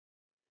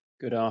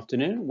Good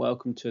afternoon.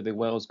 Welcome to the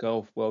Wales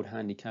Golf World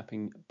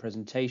Handicapping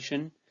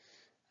presentation.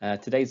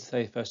 Today's the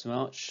 31st of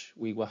March.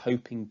 We were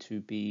hoping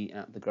to be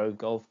at the Grove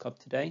Golf Club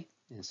today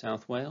in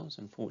South Wales.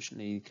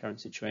 Unfortunately, the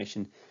current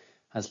situation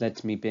has led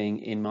to me being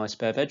in my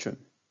spare bedroom,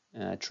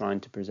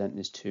 trying to present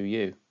this to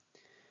you.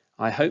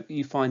 I hope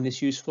you find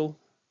this useful.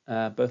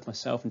 Both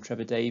myself and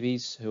Trevor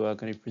Davies, who are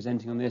going to be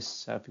presenting on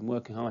this, have been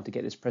working hard to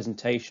get this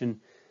presentation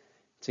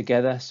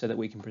together so that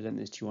we can present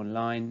this to you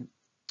online.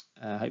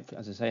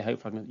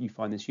 Hopefully you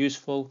find this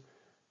useful.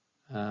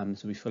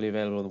 This will be fully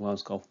available on the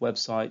Wales Golf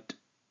website,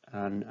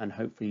 and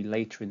hopefully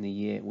later in the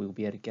year we will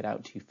be able to get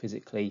out to you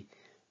physically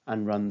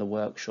and run the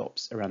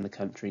workshops around the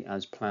country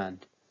as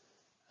planned.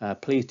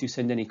 Please do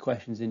send any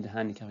questions into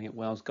handicapping at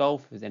Wales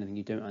Golf if there's anything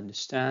you don't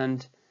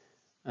understand,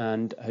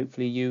 and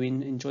hopefully you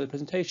enjoy the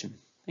presentation.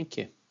 Thank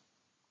you.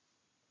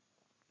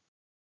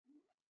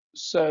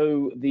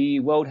 So the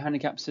World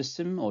Handicap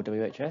System, or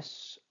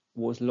WHS,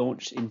 was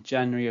launched in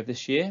January of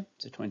this year,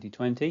 so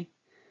 2020.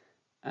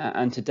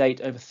 And to date,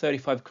 over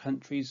 35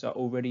 countries are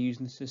already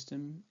using the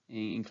system,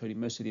 including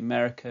most of the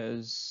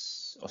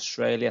Americas,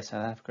 Australia,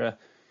 South Africa,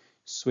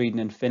 Sweden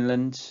and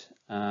Finland.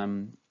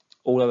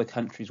 All other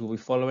countries will be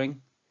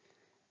following.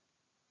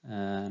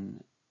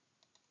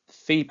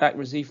 Feedback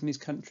received from these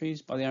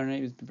countries by the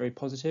RNA has been very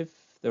positive.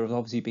 There have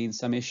obviously been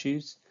some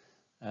issues,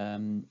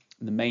 the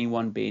main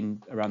one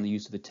being around the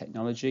use of the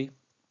technology.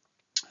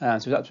 So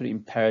it's absolutely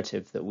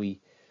imperative that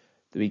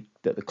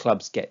that the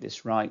clubs get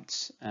this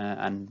right,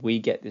 and we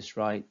get this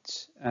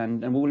right,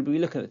 and we'll be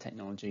looking at the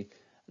technology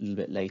a little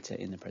bit later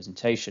in the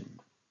presentation.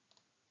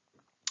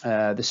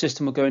 The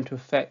system will go into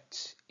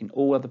effect in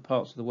all other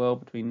parts of the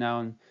world between now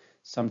and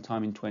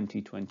sometime in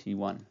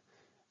 2021.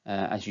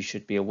 As you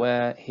should be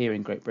aware, here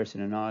in Great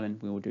Britain and Ireland,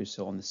 we will do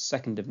so on the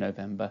 2nd of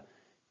November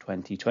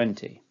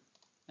 2020.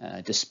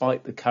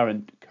 Despite the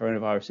current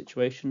coronavirus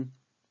situation,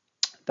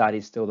 that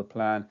is still the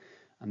plan,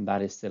 and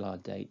that is still our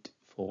date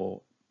for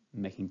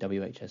making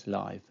WHS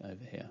live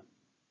over here.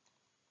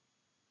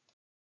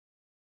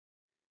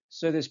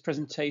 So this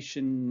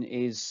presentation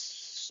is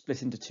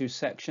split into two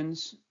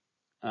sections.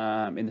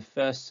 In the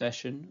first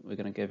session, we're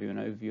going to give you an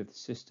overview of the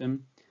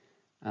system,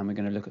 and we're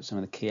going to look at some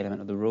of the key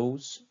elements of the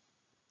rules.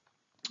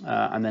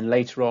 And then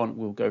later on,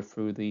 we'll go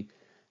through the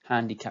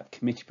handicap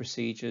committee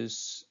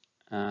procedures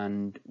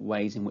and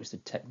ways in which the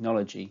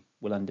technology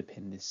will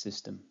underpin this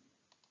system.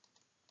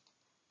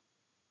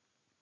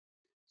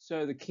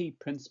 So the key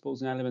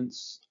principles and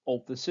elements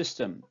of the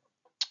system.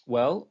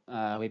 Well, we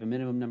have a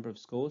minimum number of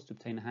scores to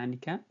obtain a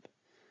handicap,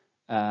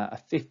 a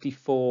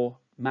 54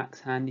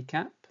 max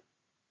handicap,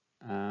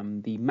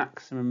 the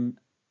maximum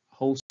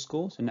hole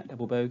score, so net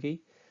double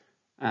bogey,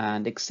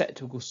 and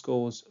acceptable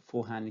scores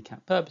for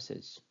handicap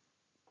purposes.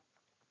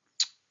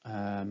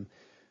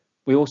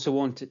 We also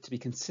want it to be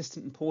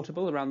consistent and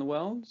portable around the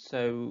world.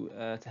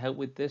 So to help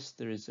with this,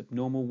 there is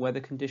abnormal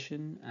weather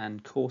condition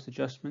and course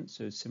adjustments,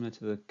 so similar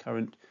to the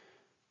current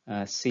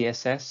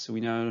CSS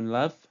we know and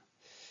love.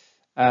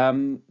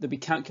 There'll be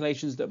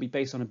calculations that will be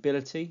based on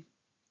ability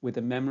with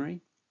a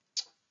memory,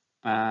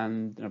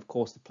 and of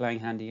course the playing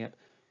handicap,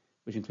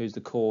 which includes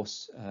the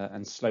course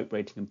and slope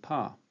rating and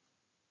par.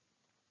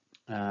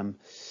 The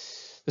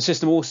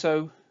system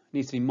also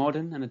needs to be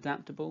modern and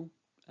adaptable,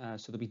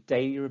 so there'll be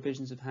daily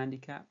revisions of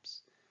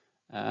handicaps,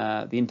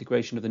 the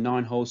integration of the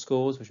 9-hole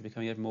scores, which are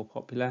becoming ever more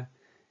popular,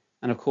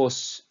 and of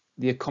course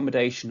the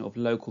accommodation of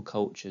local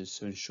cultures,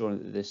 so ensuring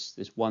that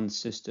this one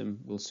system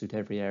will suit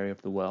every area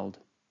of the world.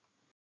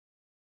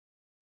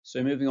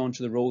 So moving on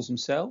to the rules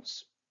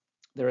themselves,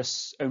 there are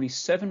only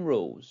 7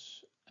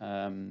 rules,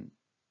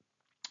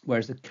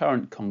 whereas the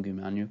current Congu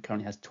manual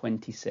currently has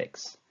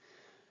 26.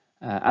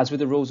 As with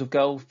the rules of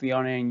golf, the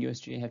RNA and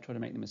USGA have tried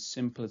to make them as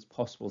simple as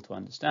possible to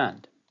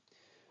understand.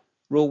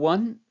 Rule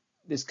 1,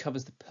 this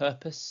covers the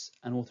purpose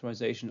and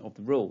authorization of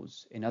the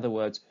rules. In other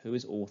words, who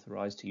is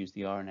authorized to use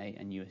the RNA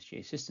and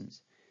USGA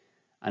systems.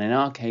 And in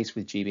our case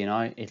with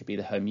GB&I, it'll be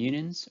the home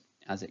unions,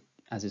 as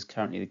is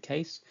currently the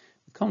case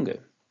with Congo.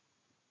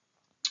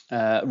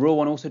 Rule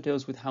 1 also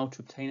deals with how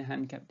to obtain a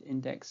handicap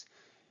index,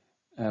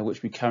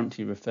 which we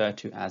currently refer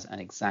to as an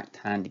exact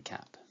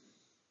handicap.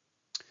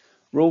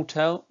 Rule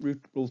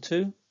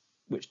 2,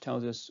 which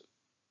tells us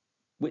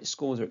which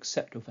scores are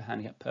acceptable for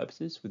handicap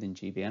purposes within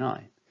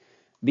GB&I.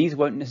 These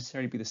won't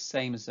necessarily be the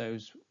same as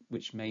those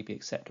which may be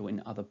acceptable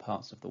in other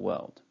parts of the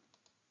world.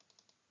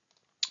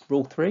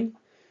 Rule 3,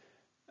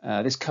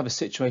 this covers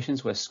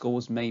situations where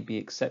scores may be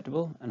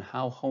acceptable and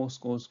how hole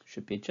scores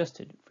should be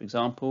adjusted. For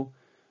example,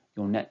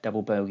 your net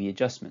double bogey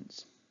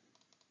adjustments.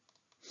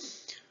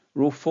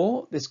 Rule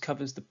 4, this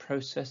covers the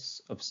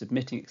process of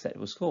submitting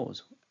acceptable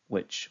scores,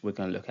 which we're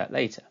going to look at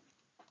later.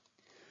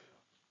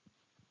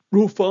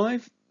 Rule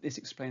 5, this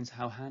explains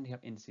how handicap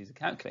indices are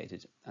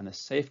calculated and the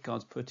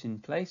safeguards put in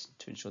place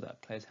to ensure that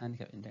a player's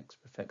handicap index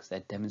reflects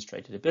their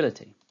demonstrated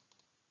ability.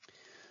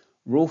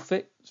 Rule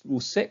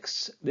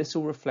 6, this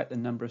will reflect the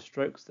number of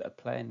strokes that a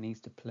player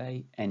needs to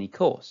play any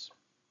course.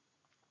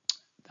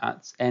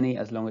 That's any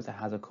as long as it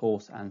has a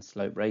course and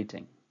slope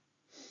rating.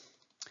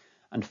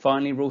 And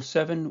finally, Rule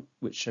 7,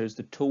 which shows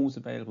the tools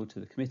available to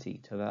the committee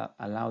to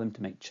allow them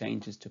to make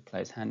changes to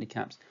players'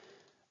 handicaps,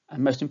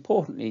 and most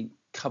importantly,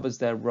 covers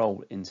their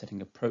role in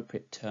setting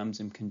appropriate terms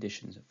and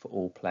conditions for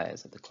all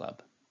players at the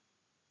club.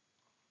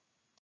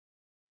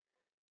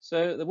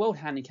 So the World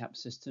Handicap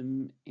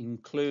System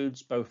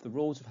includes both the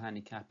rules of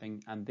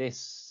handicapping, and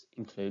this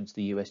includes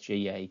the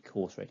USGA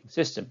course rating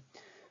system,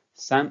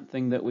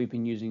 something that we've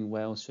been using in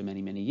Wales for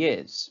many, many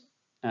years.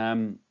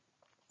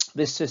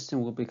 This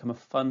system will become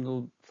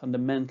a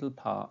fundamental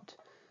part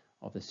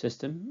of the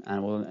system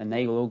and will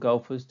enable all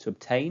golfers to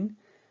obtain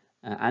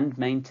and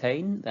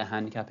maintain their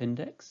handicap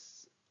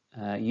index,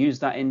 use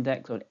that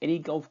index on any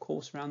golf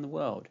course around the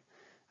world,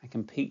 and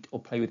compete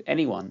or play with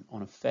anyone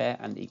on a fair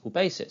and equal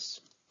basis.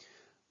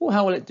 Well,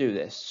 how will it do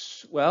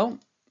this? Well,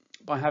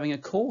 by having a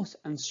course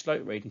and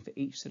slope rating for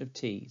each set of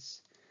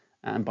tees,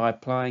 and by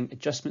applying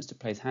adjustments to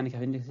players'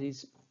 handicap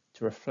indices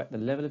to reflect the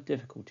level of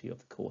difficulty of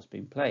the course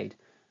being played,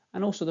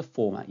 and also the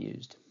format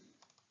used.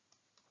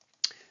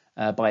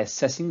 By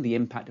assessing the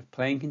impact of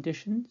playing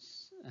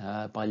conditions,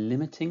 by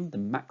limiting the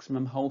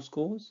maximum hole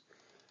scores,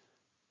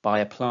 by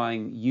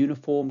applying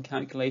uniform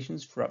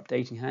calculations for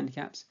updating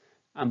handicaps,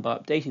 and by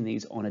updating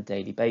these on a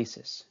daily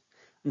basis.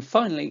 And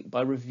finally,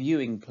 by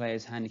reviewing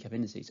players' handicap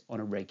indices on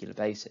a regular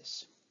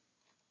basis.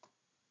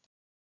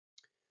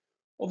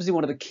 Obviously,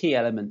 one of the key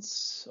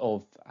elements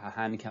of our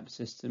handicap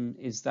system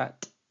is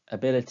that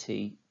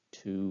ability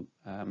to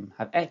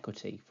have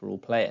equity for all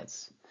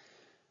players.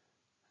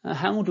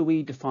 How do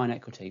we define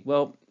equity?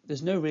 Well,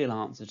 there's no real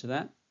answer to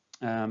that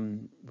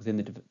within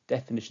the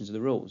definitions of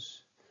the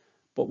rules.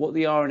 But what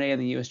the R&A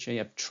and the USGA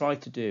have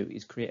tried to do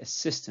is create a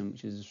system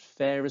which is as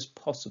fair as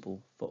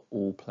possible for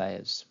all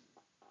players.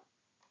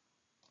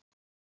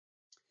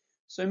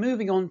 So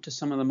moving on to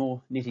some of the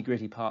more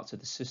nitty-gritty parts of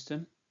the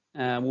system,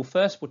 we'll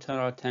turn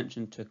our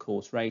attention to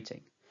course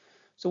rating.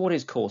 So what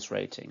is course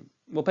rating?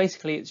 Well,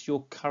 basically it's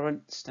your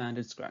current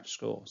standard scratch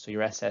score, so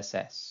your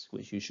SSS,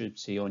 which you should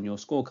see on your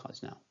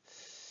scorecards now.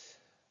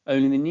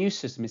 Only in the new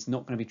system it's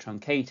not going to be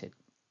truncated,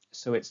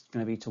 so it's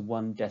going to be to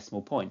 1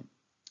 decimal point,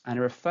 and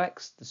it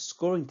reflects the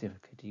scoring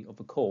difficulty of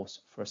the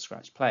course for a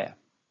scratch player.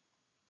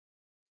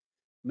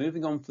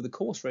 Moving on for the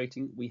course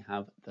rating, we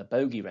have the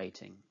bogey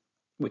rating,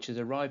 which has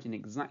arrived in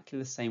exactly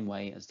the same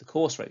way as the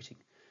course rating,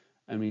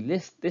 only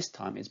this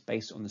time it's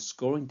based on the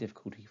scoring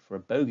difficulty for a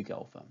bogey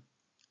golfer,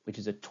 which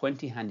is a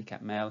 20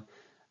 handicap male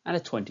and a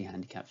 20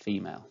 handicap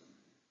female.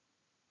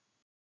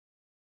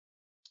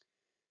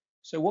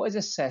 So what is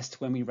assessed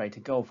when we rate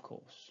a golf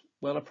course?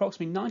 Well,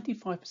 approximately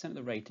 95% of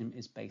the rating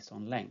is based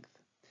on length,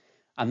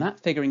 and that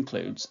figure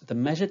includes the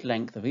measured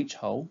length of each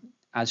hole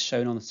as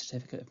shown on the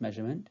certificate of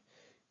measurement,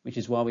 which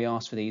is why we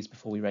ask for these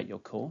before we rate your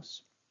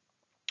course,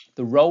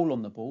 the roll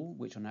on the ball,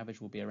 which on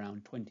average will be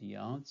around 20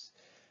 yards,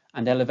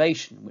 and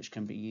elevation, which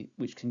can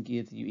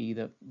give you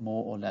either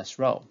more or less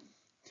roll.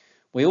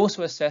 We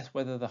also assess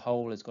whether the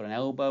hole has got an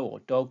elbow or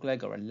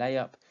dogleg or a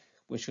layup,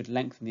 which would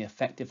lengthen the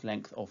effective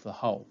length of the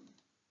hole.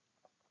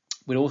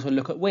 We'd also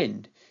look at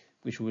wind,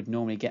 which we would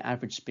normally get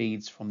average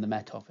speeds from the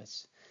Met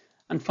Office.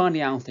 And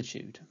finally,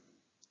 altitude.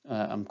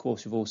 Of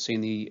course, you've all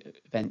seen the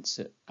events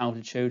at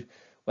altitude,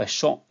 where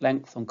shot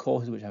length on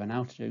courses which have an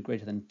altitude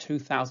greater than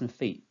 2,000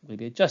 feet will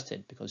be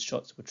adjusted because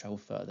shots will travel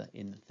further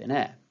in the thin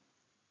air.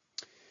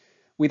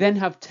 We then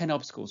have 10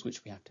 obstacles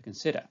which we have to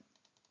consider.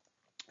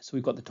 So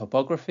we've got the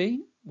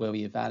topography, where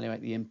we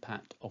evaluate the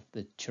impact of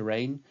the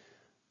terrain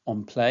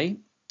on play.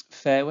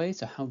 Fairways,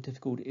 so how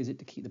difficult is it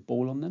to keep the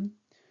ball on them?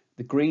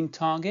 The green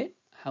target,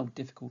 how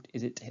difficult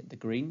is it to hit the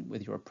green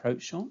with your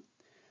approach shot?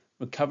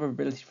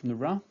 Recoverability from the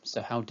rough,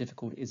 so how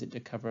difficult is it to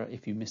cover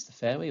if you miss the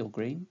fairway or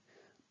green?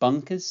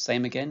 Bunkers,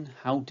 same again,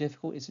 how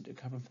difficult is it to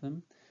cover for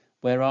them?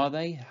 Where are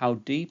they? How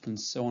deep? And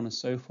so on and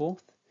so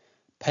forth.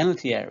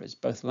 Penalty areas,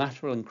 both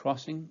lateral and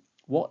crossing.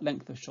 What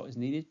length of shot is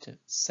needed to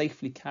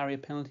safely carry a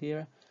penalty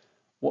area?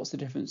 What's the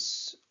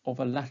difference of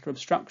a lateral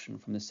obstruction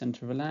from the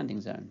centre of a landing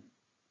zone?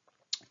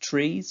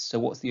 Trees, so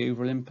what's the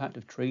overall impact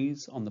of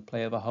trees on the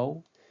play of a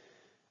hole?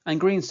 And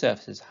green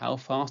surfaces, how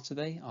fast are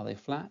they? Are they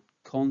flat,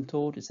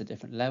 contoured? Is there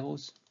different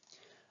levels?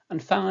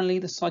 And finally,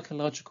 the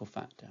psychological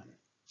factor,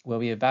 where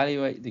we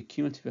evaluate the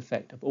cumulative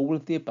effect of all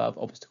of the above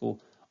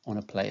obstacle on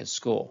a player's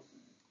score.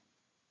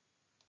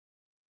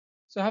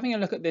 So having a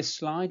look at this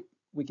slide,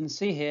 we can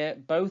see here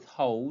both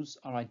holes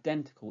are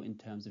identical in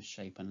terms of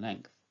shape and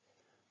length.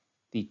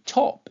 The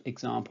top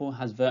example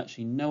has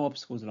virtually no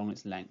obstacles along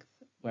its length,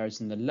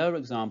 whereas in the lower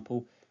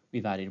example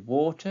we've added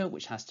water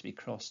which has to be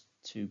crossed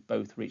to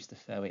both reach the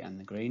fairway and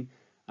the green,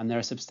 and there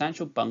are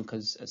substantial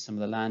bunkers at some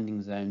of the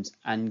landing zones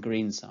and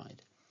green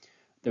side.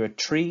 There are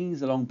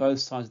trees along both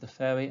sides of the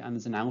fairway and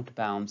there's an out of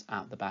bounds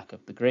at the back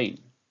of the green.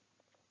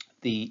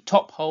 The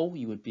top hole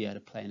you would be able to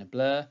play in a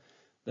blur.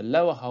 The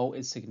lower hole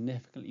is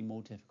significantly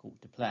more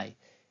difficult to play,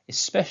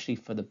 especially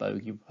for the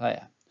bogey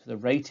player, so the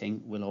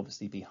rating will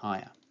obviously be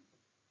higher.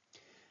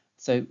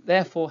 So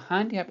therefore,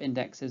 handicap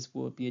indexes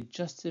will be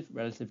adjusted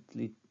relative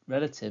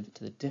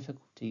to the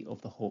difficulty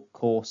of the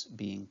course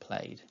being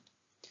played.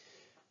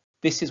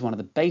 This is one of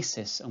the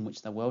bases on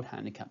which the World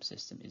Handicap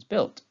System is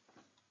built.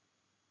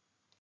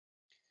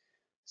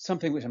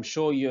 Something which I'm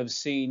sure you have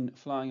seen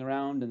flying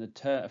around, and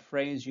a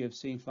phrase you have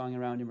seen flying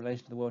around in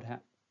relation to the World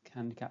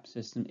Handicap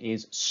System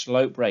is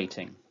slope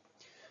rating.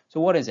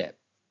 So what is it?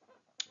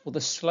 Well, the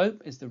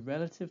slope is the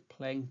relative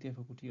playing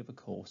difficulty of a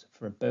course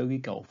for a bogey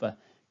golfer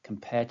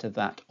compared to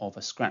that of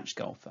a scratch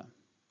golfer.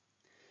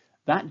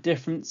 That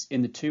difference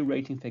in the two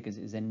rating figures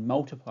is then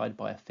multiplied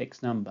by a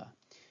fixed number,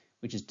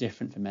 which is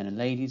different for men and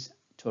ladies,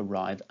 to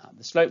arrive at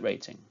the slope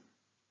rating.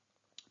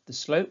 The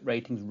slope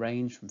ratings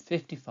range from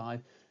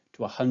 55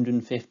 to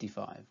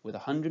 155, with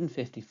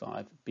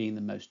 155 being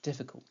the most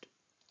difficult.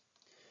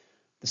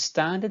 The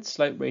standard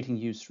slope rating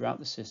used throughout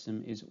the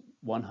system is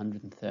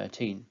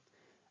 113,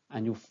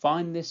 and you'll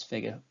find this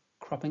figure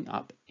cropping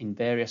up in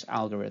various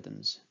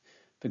algorithms,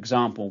 for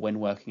example,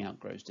 when working out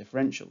gross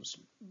differentials.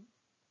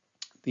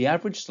 The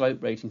average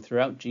slope rating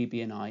throughout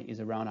GB&I is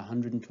around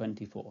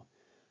 124,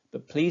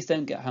 but please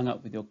don't get hung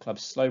up with your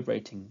club's slope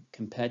rating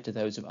compared to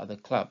those of other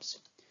clubs.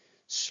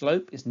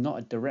 Slope is not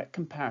a direct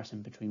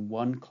comparison between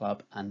one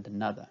club and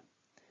another.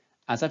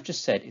 As I've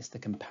just said, it's the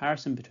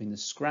comparison between the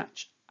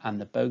scratch and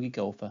the bogey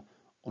golfer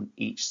on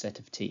each set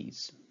of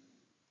tees.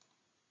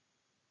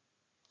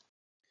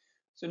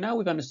 So now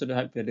we've understood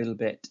hopefully a little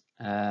bit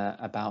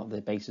about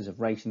the basis of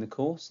rating the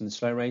course and the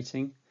slope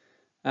rating.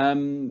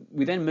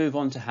 We then move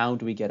on to how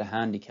do we get a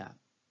handicap?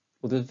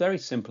 Well, there's a very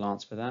simple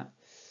answer for that.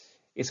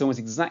 It's almost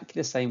exactly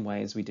the same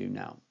way as we do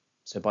now.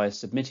 So by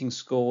submitting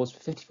scores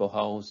for 54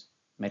 holes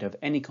made of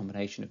any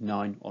combination of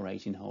 9 or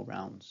 18 hole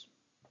rounds.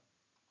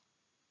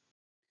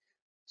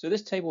 So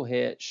this table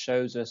here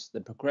shows us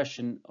the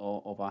progression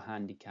of our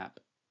handicap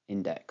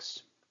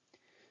index.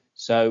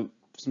 So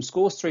some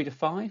scores 3 to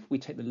 5, we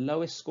take the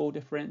lowest score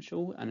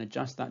differential and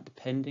adjust that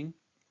depending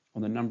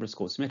on the number of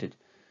scores submitted.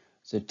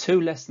 So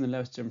 2 less than the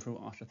lowest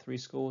differential after 3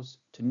 scores,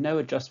 to no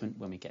adjustment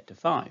when we get to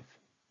 5.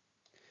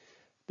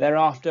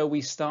 Thereafter,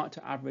 we start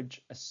to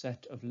average a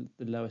set of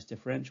the lowest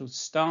differentials,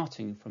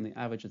 starting from the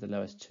average of the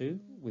lowest 2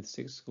 with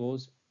 6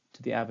 scores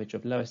to the average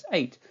of lowest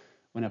 8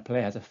 when a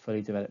player has a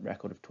fully developed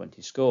record of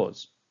 20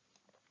 scores.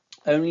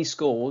 Only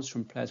scores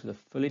from players with a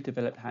fully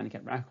developed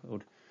handicap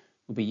record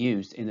will be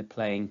used in the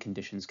playing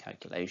conditions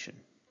calculation.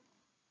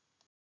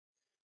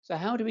 So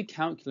how do we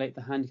calculate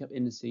the handicap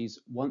indices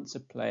once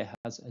a player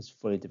has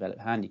fully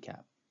developed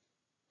handicap?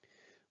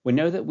 We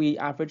know that we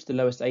average the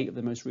lowest 8 of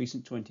the most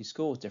recent 20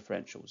 scores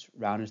differentials,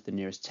 rounded to the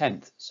nearest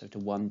tenth, so to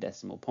 1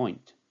 decimal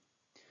point.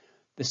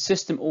 The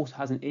system also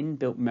has an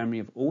inbuilt memory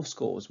of all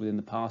scores within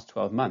the past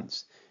 12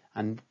 months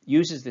and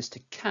uses this to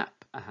cap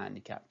a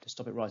handicap to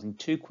stop it rising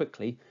too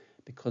quickly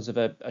because of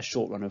a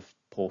short run of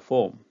poor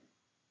form.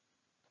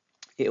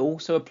 It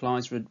also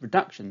applies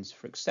reductions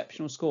for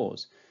exceptional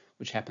scores,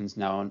 which happens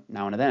now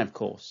and then, of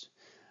course,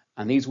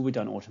 and these will be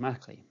done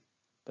automatically.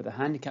 But the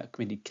handicap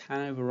committee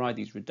can override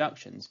these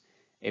reductions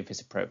if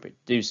it's appropriate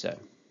to do so.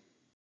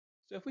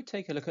 So if we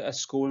take a look at a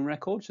scoring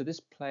record, so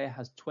this player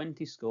has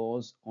 20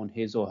 scores on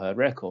his or her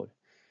record.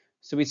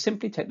 So we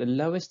simply take the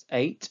lowest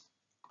 8,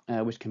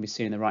 which can be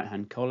seen in the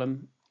right-hand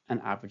column,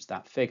 and average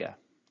that figure.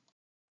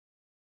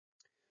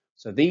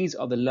 So these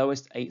are the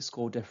lowest 8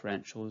 score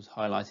differentials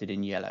highlighted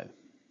in yellow.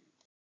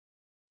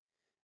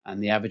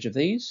 And the average of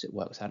these, it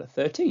works out at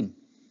 13.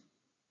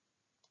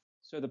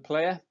 So the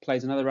player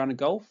plays another round of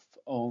golf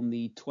on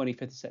the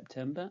 25th of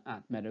September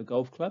at Meadow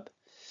Golf Club.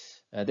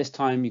 This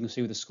time you can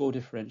see with a score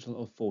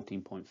differential of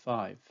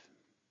 14.5.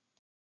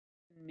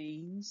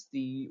 Means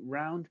the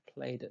round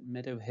played at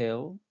Meadow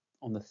Hill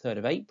on the 3rd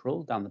of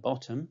April, down the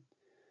bottom,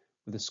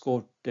 with a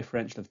score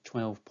differential of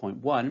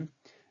 12.1,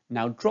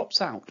 now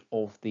drops out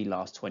of the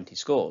last 20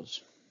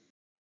 scores.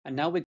 And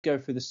now we go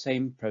through the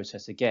same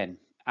process again,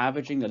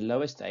 averaging the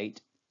lowest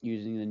 8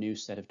 using the new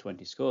set of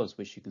 20 scores,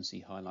 which you can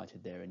see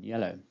highlighted there in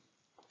yellow.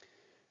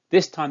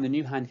 This time the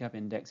new handicap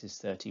index is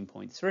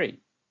 13.3.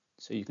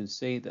 So you can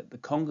see that the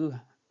Congu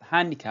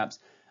handicaps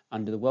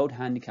under the World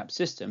Handicap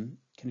System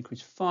can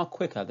increase far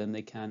quicker than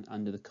they can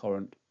under the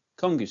current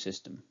Congu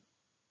system.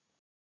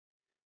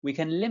 We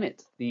can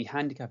limit the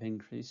handicap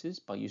increases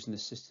by using the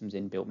system's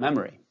inbuilt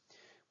memory,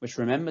 which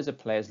remembers a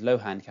player's low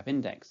handicap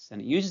index, and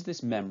it uses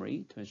this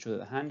memory to ensure that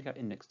the handicap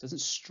index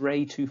doesn't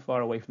stray too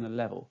far away from the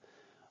level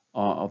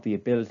of the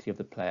ability of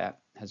the player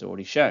has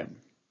already shown.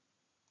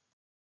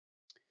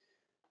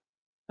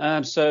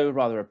 So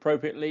rather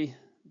appropriately,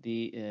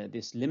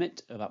 this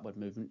limit of upward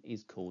movement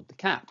is called the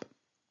cap.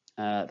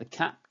 The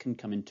cap can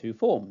come in 2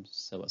 forms,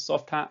 so a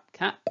soft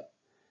cap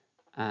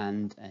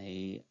and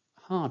a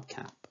hard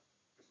cap.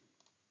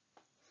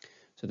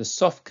 So the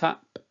soft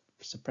cap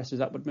suppresses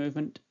upward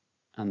movement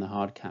and the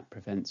hard cap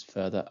prevents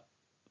further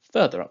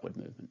upward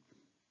movement.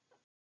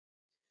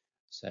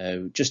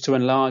 So just to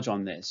enlarge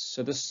on this,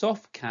 so the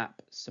soft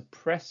cap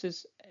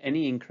suppresses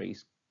any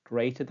increase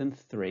greater than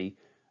 3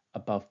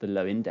 above the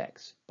low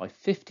index by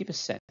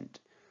 50%,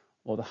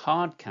 while the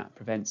hard cap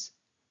prevents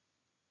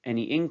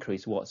any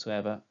increase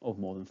whatsoever of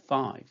more than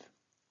 5.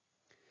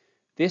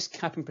 This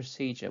capping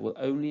procedure will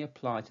only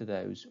apply to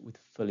those with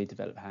fully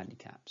developed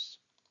handicaps.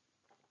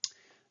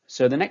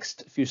 So the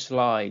next few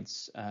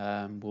slides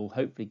will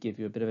hopefully give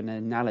you a bit of an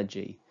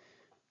analogy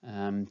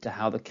to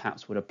how the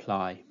caps would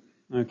apply.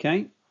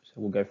 Okay, so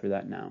we'll go through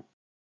that now.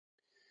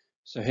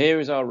 So here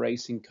is our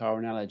racing car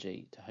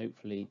analogy to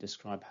hopefully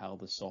describe how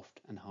the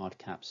soft and hard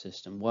cap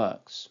system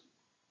works.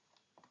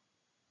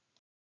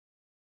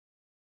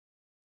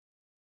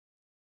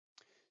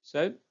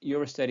 So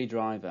you're a steady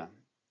driver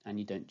and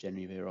you don't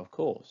generally veer off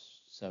course.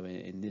 So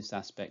in this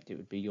aspect, it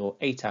would be your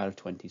 8 out of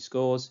 20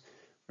 scores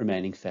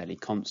remaining fairly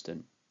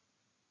constant.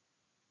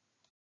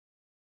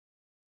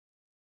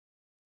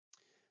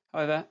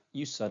 However,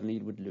 you suddenly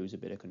would lose a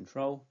bit of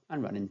control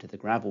and run into the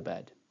gravel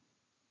bed.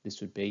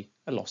 This would be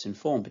a loss in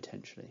form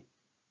potentially.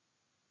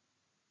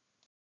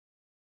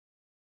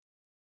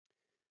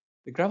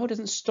 The gravel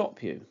doesn't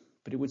stop you,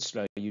 but it would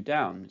slow you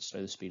down,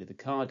 slow the speed of the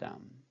car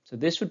down. So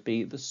this would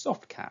be the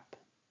soft cap.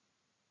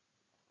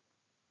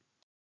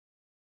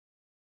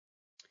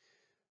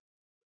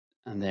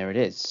 And there it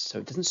is. So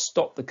it doesn't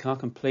stop the car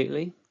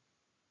completely,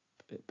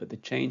 but the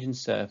change in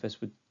surface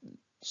would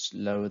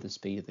lower the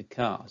speed of the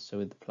car. So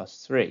with the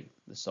 +3,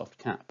 the soft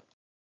cap.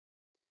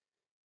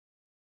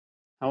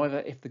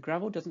 However, if the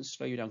gravel doesn't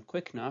slow you down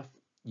quick enough,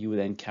 you will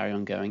then carry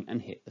on going and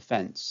hit the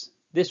fence.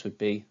 This would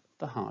be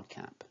the hard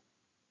cap.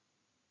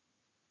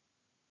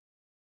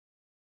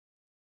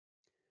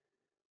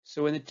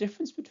 So when the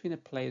difference between a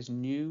player's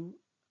new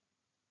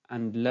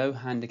and low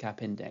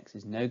handicap index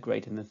is no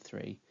greater than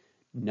 3,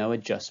 no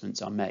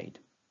adjustments are made.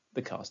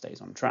 The car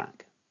stays on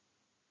track.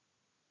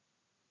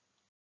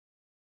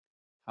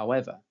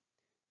 However,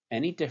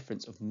 any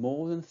difference of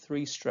more than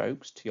 3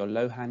 strokes to your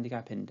low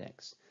handicap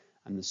index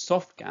and the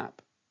soft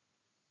gap,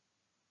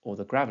 or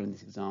the gravel in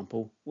this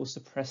example, will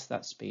suppress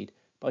that speed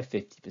by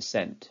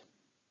 50%.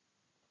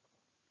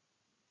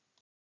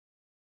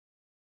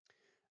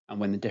 And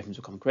when the difference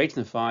becomes greater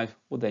than 5,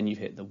 well, then you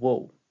hit the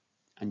wall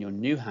and your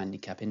new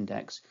handicap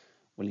index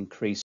will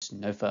increase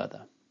no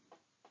further.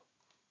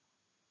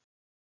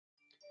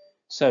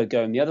 So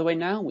going the other way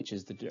now, which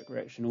is the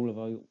direction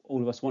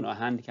all of us want our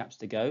handicaps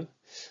to go.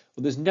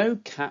 Well, there's no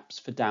caps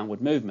for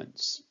downward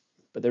movements,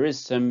 but there is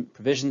some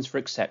provisions for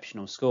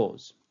exceptional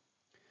scores.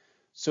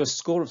 So a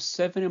score of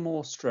 7 or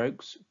more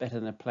strokes better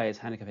than a player's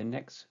handicap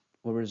index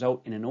will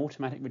result in an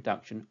automatic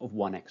reduction of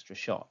 1 extra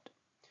shot.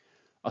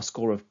 A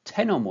score of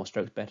 10 or more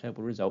strokes better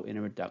will result in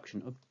a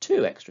reduction of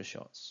 2 extra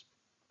shots.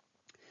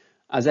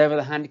 As ever,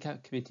 the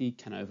handicap committee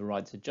can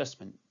override this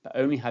adjustment, but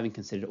only having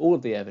considered all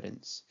of the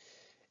evidence.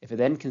 If it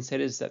then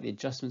considers that the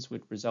adjustments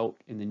would result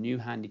in the new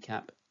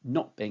handicap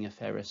not being a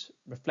fair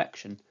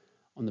reflection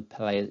on the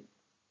player's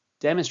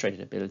demonstrated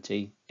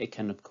ability, it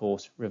can of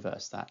course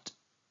reverse that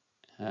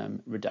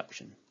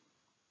reduction.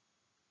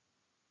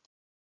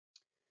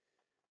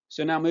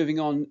 So now moving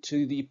on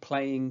to the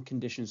playing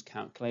conditions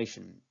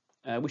calculation.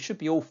 We should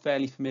be all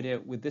fairly familiar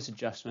with this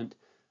adjustment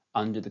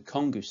under the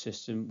Congu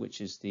system,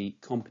 which is the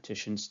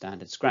competition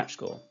standard scratch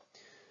score.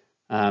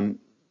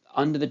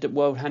 Under the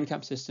World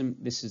Handicap System,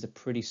 this is a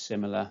pretty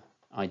similar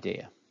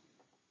idea.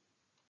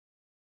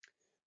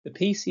 The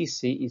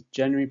PCC is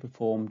generally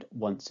performed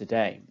once a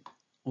day,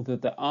 although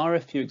there are a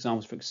few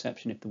examples for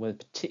exception if the weather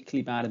is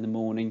particularly bad in the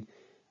morning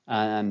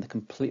and the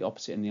complete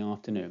opposite in the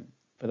afternoon,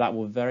 but that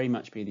will very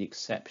much be the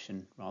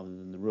exception rather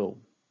than the rule.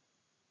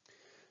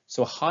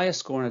 So a higher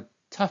score on a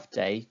tough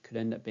day could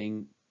end up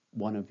being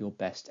one of your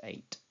best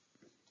 8.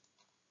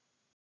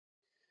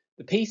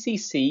 The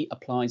PCC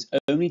applies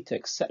only to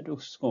acceptable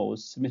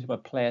scores submitted by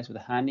players with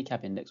a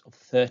handicap index of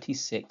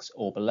 36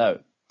 or below,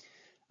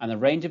 and the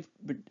range of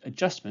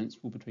adjustments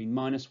will be between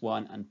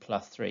 -1 and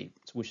 +3,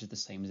 which is the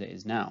same as it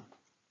is now.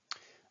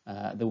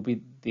 There will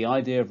be the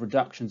idea of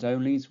reductions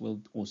only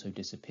will also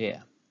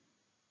disappear.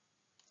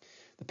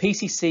 The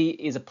PCC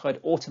is applied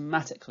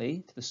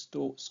automatically to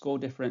the score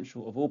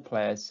differential of all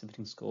players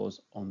submitting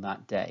scores on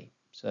that day,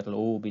 so that'll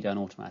all be done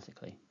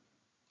automatically.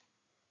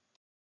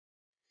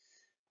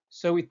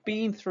 So we've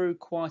been through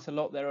quite a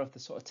lot there of the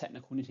sort of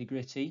technical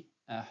nitty-gritty.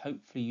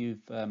 Hopefully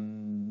you've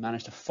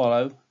managed to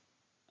follow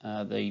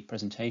the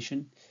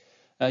presentation.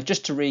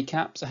 Just to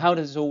recap, so how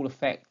does this all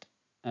affect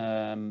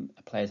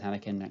a player's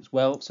handicap index?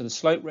 Well, so the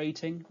slope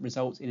rating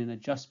results in an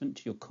adjustment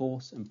to your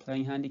course and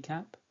playing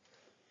handicap.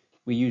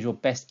 We use your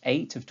best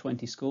 8 of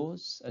 20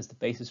 scores as the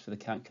basis for the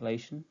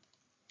calculation.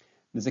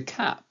 There's a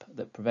cap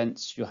that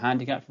prevents your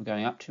handicap from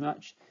going up too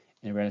much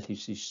in a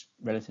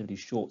relatively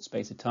short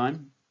space of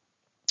time.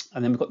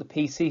 And then we've got the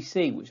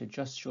PCC, which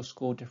adjusts your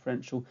score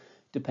differential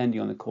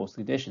depending on the course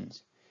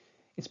conditions.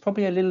 It's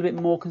probably a little bit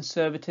more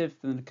conservative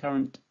than the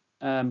current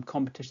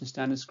competition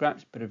standard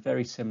scratch, but a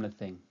very similar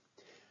thing.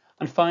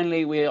 And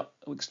finally, we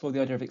explore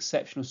the idea of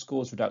exceptional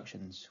scores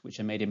reductions, which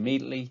are made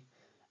immediately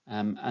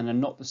and are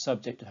not the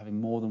subject of having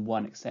more than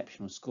one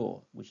exceptional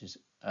score, which is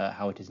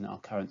how it is in our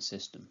current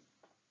system.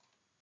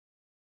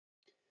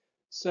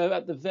 So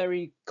at the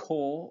very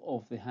core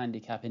of the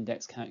handicap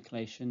index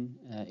calculation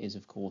is,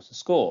 of course, a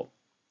score.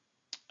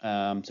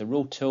 So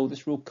rule 2,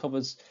 this rule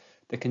covers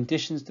the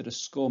conditions that a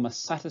score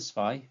must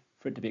satisfy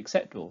for it to be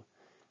acceptable,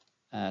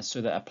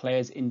 so that a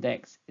player's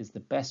index is the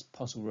best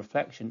possible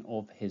reflection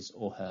of his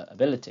or her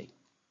ability.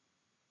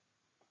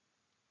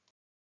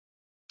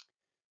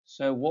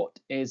 So what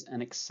is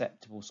an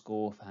acceptable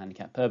score for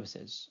handicap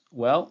purposes?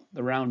 Well,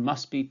 the round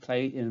must be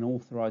played in an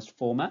authorised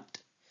format.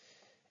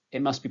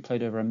 It must be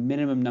played over a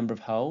minimum number of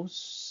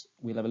holes.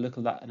 We'll have a look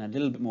at that in a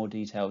little bit more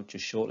detail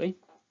just shortly.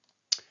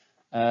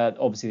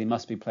 Obviously, they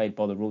must be played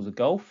by the rules of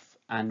golf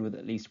and with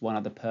at least one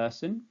other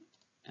person,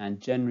 and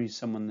generally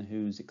someone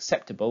who's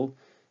acceptable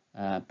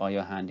by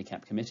your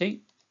handicap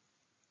committee.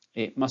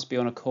 It must be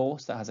on a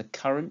course that has a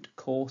current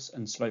course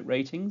and slope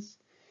ratings.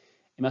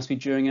 It must be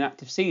during an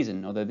active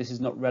season, although this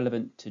is not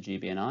relevant to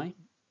GB&I,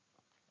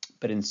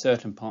 but in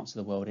certain parts of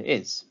the world it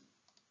is.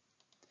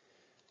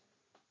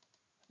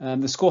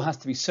 The score has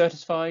to be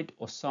certified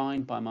or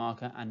signed by a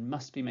marker and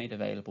must be made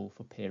available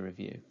for peer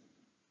review.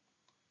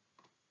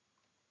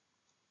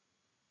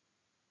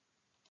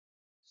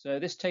 So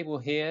this table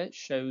here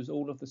shows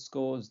all of the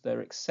scores that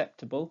are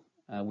acceptable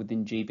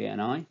within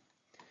GB&I.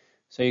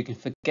 So you can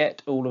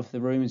forget all of the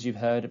rumours you've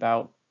heard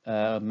about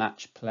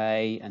match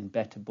play and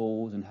better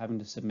balls and having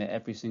to submit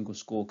every single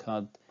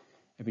scorecard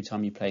every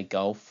time you play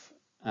golf.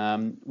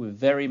 We're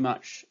very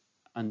much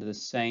under the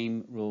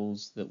same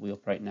rules that we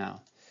operate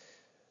now.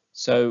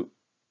 So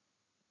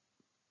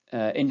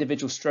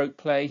individual stroke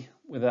play,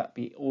 whether that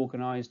be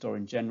organised or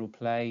in general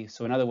play.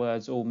 So in other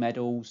words, all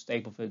medals,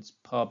 Staplefords,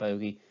 par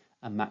bogey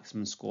and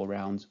maximum score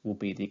rounds will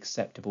be the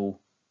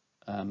acceptable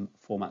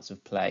formats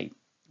of play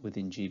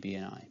within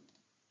GB&I.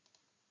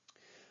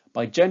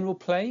 By general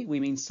play,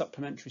 we mean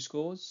supplementary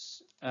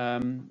scores.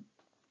 And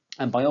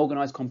by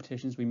organised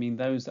competitions, we mean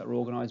those that are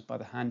organised by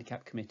the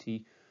handicap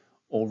committee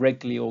or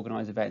regularly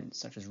organised events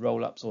such as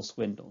roll-ups or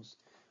swindles.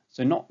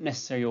 So not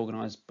necessarily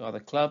organised by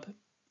the club.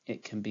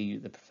 It can be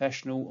the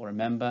professional or a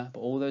member, but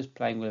all those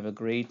playing will have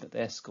agreed that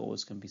their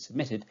scores can be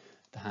submitted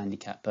for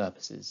handicap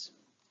purposes.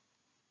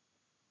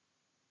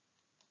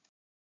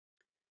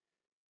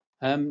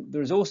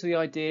 There is also the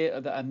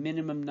idea that a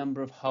minimum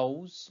number of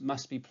holes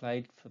must be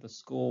played for the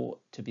score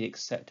to be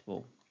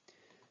acceptable.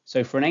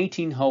 So for an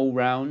 18-hole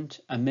round,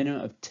 a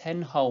minimum of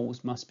 10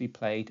 holes must be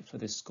played for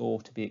the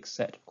score to be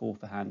acceptable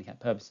for handicap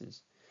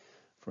purposes.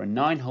 For a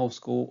 9-hole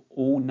score,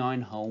 all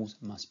 9 holes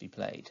must be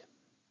played.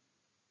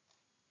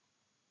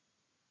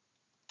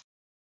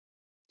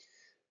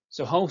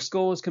 So hole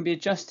scores can be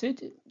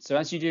adjusted. So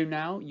as you do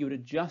now, you would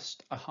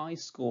adjust a high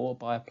score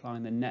by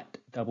applying the net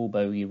double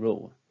bogey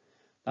rule.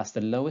 That's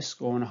the lowest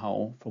score on a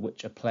hole for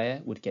which a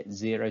player would get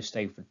 0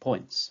 Staplefords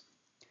points.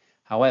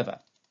 However,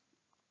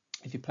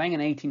 if you're playing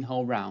an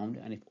 18-hole round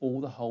and if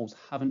all the holes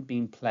haven't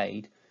been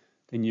played,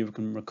 then you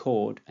can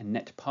record a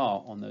net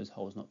par on those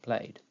holes not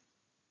played.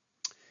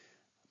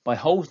 By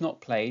holes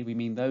not played, we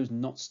mean those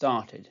not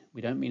started.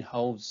 We don't mean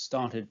holes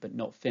started but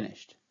not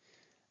finished.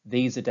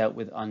 These are dealt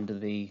with under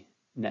the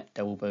net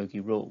double bogey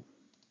rule.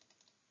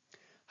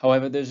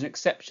 However, there's an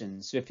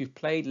exception. So if you've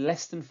played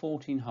less than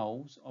 14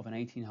 holes of an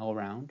 18-hole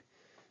round,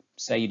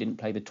 say you didn't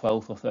play the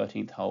 12th or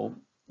 13th hole,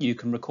 you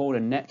can record a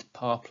net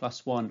par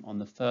 +1 on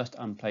the first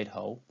unplayed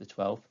hole, the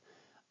 12th,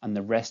 and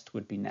the rest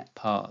would be net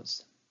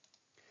pars.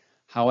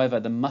 However,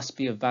 there must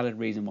be a valid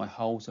reason why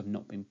holes have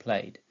not been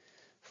played.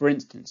 For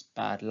instance,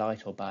 bad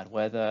light or bad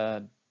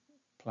weather,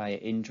 player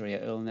injury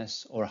or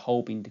illness, or a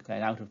hole being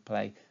declared out of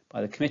play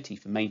by the committee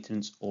for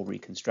maintenance or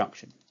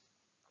reconstruction.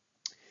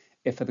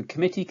 If the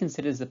committee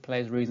considers the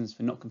player's reasons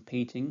for not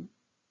completing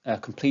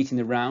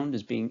the round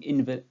as being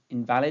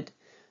invalid,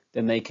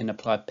 then they can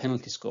apply a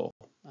penalty score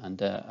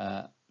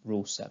under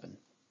Rule 7.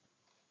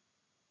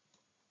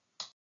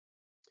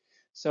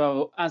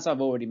 So as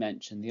I've already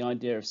mentioned, the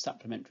idea of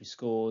supplementary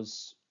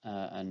scores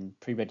and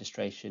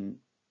pre-registration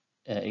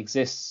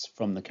exists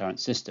from the current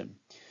system.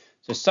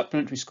 So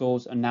supplementary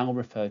scores are now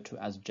referred to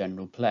as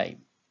general play.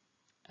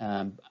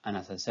 And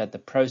as I said, the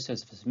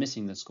process for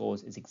submitting the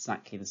scores is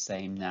exactly the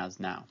same as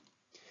now.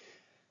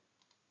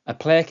 A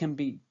player can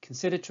be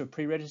considered to have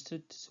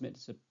pre-registered to submit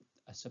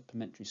a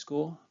supplementary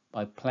score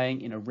by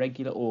playing in a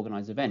regular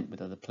organised event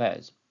with other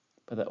players,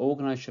 but the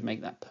organiser should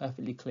make that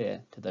perfectly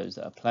clear to those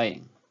that are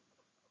playing.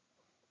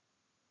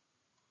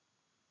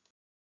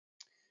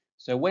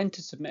 So when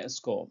to submit a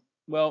score?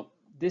 Well,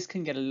 this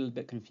can get a little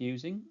bit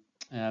confusing.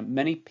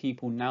 Many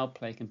people now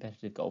play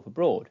competitive golf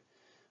abroad,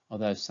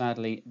 although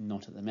sadly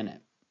not at the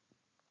minute.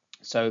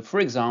 So for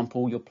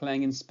example, you're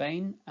playing in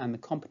Spain and the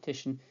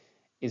competition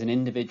is an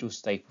individual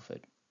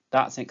Stapleford.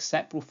 That's an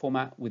acceptable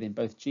format within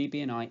both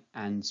GB&I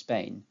and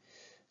Spain.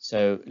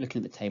 So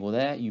looking at the table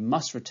there, you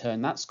must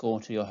return that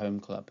score to your home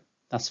club.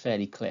 That's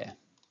fairly clear.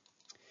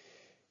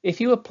 If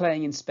you were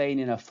playing in Spain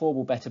in a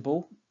 4-ball better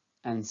ball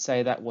and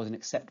say that was an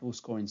acceptable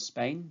score in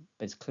Spain,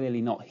 but it's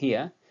clearly not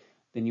here,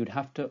 then you'd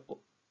have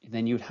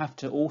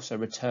to also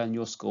return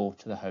your score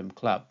to the home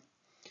club.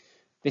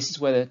 This is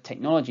where the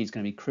technology is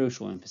going to be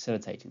crucial in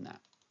facilitating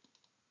that.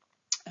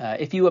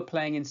 If you were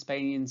playing in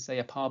Spain in, say,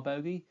 a par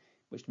bogey,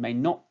 which may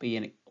not be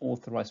an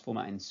authorised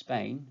format in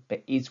Spain,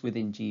 but is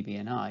within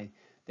GB&I,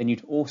 then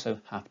you'd also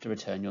have to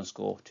return your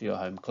score to your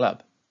home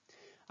club.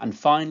 And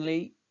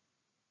finally,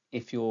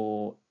 if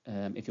you're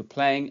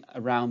playing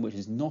a round which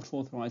is not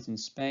authorised in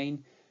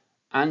Spain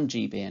and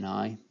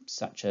GB&I,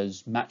 such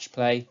as match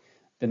play,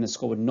 then the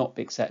score would not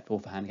be acceptable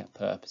for handicap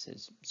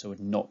purposes, so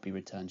would not be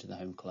returned to the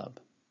home club.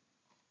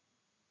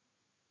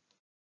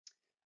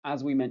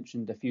 As we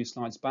mentioned a few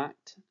slides back,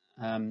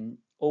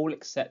 all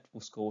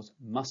acceptable scores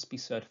must be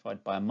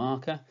certified by a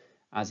marker,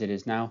 as it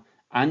is now,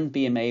 and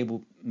be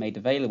made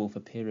available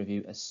for peer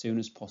review as soon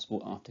as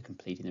possible after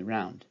completing the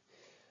round.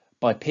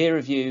 By peer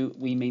review,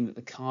 we mean that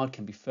the card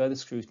can be further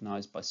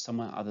scrutinised by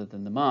someone other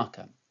than the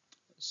marker,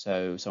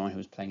 so someone who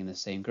is playing in the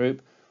same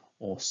group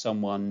or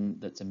someone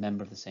that's a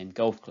member of the same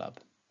golf club.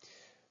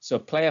 So a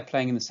player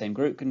playing in the same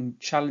group can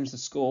challenge the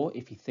score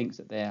if he thinks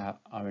that there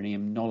are any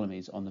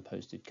anomalies on the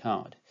posted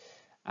card.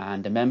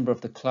 And a member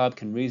of the club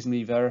can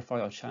reasonably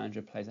verify or challenge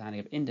a player's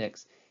handicap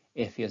index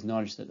if he has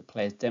knowledge that the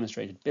player's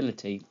demonstrated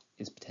ability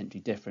is potentially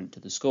different to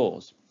the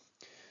scores.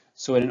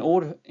 So in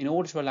order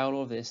to allow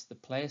all of this, the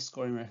player's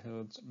scoring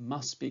records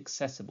must be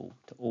accessible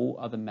to all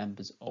other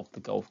members of the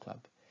golf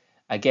club.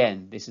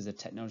 Again, this is a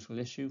technological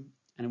issue,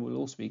 and it will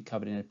also be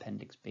covered in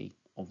Appendix B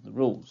of the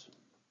rules.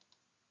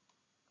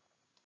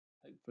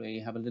 Hopefully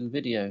you have a little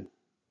video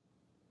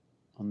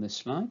on this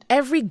slide.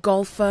 Every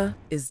golfer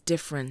is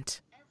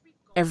different.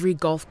 Every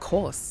golf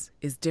course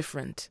is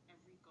different.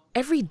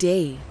 Every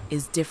day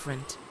is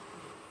different.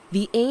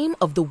 The aim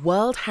of the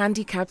World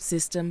Handicap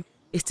System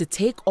is to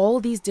take all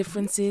these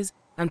differences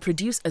and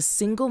produce a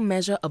single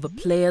measure of a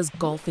player's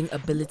golfing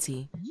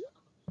ability.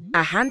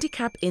 A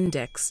handicap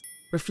index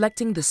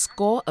reflecting the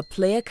score a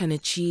player can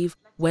achieve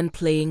when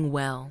playing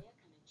well.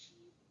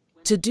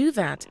 To do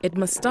that, it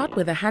must start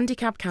with a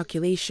handicap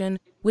calculation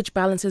which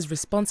balances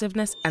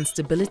responsiveness and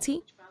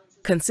stability,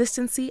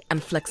 consistency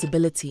and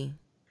flexibility.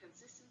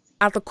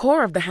 At the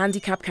core of the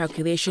handicap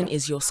calculation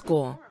is your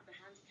score,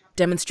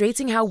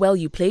 demonstrating how well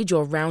you played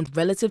your round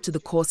relative to the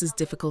course's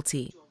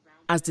difficulty,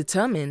 as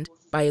determined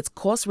by its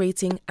course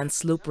rating and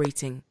slope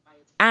rating,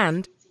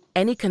 and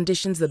any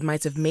conditions that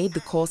might have made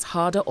the course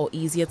harder or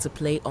easier to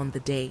play on the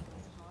day.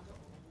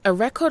 A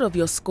record of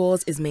your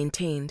scores is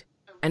maintained,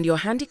 and your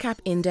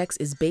handicap index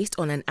is based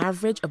on an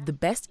average of the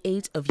best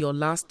 8 of your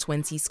last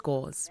 20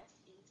 scores.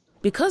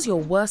 Because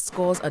your worst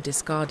scores are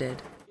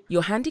discarded,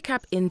 your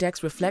handicap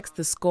index reflects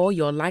the score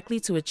you're likely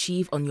to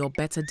achieve on your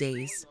better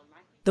days.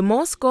 The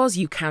more scores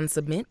you can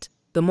submit,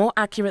 the more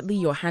accurately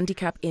your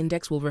handicap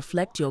index will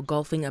reflect your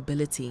golfing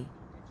ability.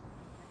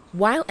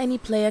 While any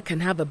player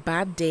can have a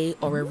bad day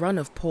or a run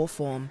of poor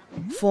form,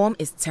 form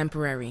is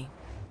temporary.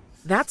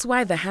 That's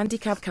why the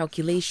handicap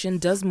calculation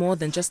does more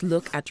than just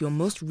look at your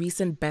most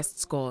recent best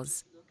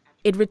scores.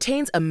 It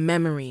retains a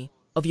memory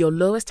of your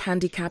lowest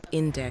handicap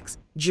index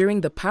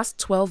during the past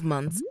 12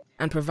 months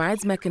and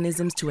provides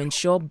mechanisms to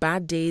ensure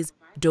bad days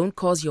don't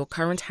cause your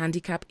current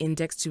handicap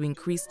index to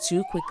increase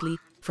too quickly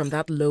from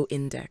that low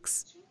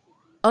index.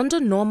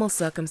 Under normal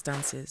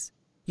circumstances,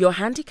 your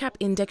handicap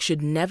index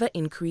should never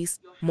increase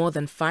more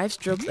than 5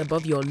 strokes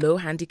above your low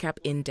handicap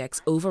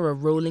index over a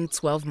rolling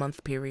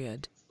 12-month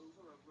period.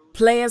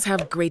 Players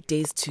have great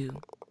days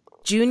too.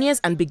 Juniors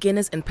and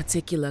beginners in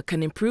particular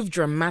can improve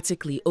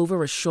dramatically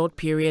over a short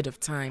period of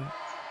time.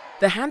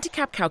 The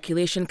handicap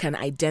calculation can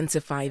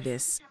identify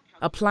this,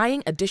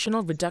 applying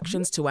additional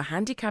reductions to a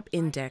handicap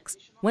index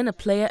when a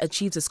player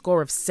achieves a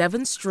score of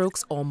 7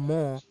 strokes or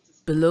more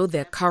below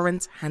their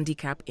current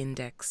handicap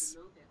index.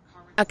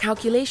 A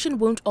calculation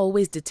won't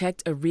always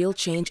detect a real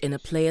change in a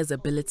player's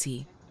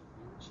ability.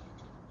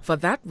 For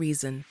that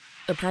reason,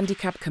 a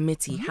handicap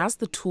committee has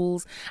the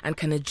tools and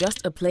can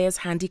adjust a player's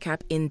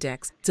handicap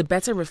index to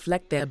better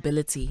reflect their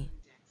ability.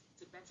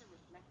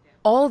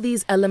 All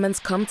these elements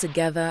come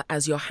together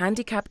as your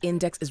handicap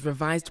index is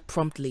revised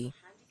promptly,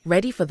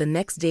 ready for the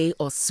next day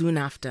or soon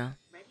after.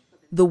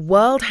 The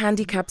World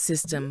Handicap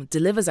System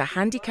delivers a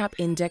handicap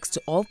index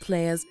to all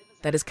players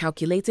that is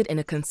calculated in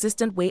a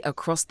consistent way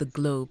across the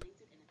globe.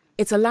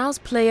 It allows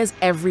players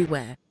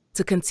everywhere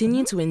to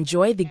continue to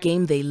enjoy the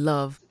game they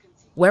love,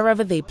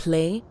 wherever they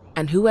play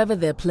and whoever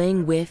they're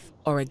playing with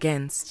or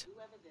against.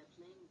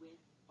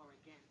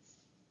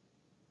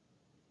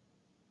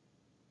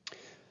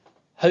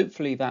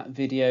 Hopefully that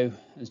video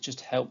has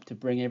just helped to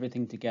bring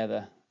everything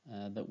together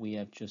that we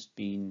have just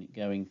been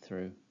going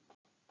through.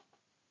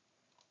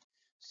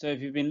 So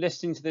if you've been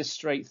listening to this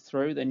straight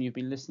through, then you've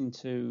been listening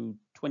to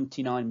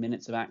 29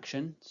 minutes of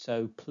action.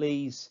 So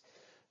please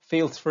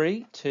feel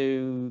free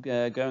to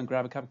go and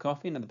grab a cup of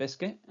coffee and another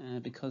biscuit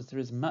because there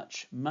is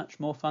much, much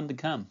more fun to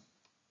come.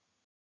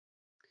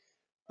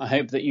 I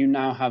hope that you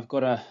now have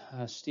got a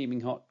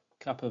steaming hot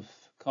cup of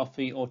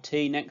coffee or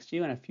tea next to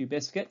you and a few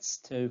biscuits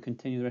to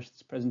continue the rest of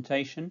this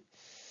presentation.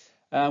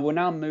 We'll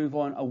now move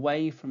on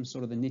away from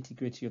sort of the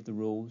nitty-gritty of the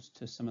rules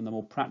to some of the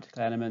more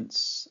practical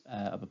elements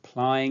of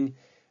applying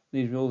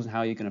these rules and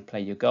how you're going to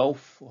play your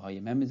golf, or how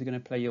your members are going to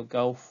play your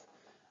golf,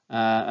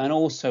 and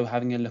also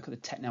having a look at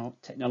the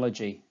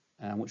technology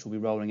which we'll be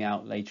rolling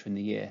out later in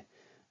the year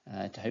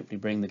to hopefully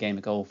bring the game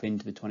of golf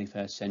into the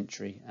 21st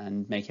century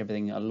and make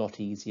everything a lot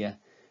easier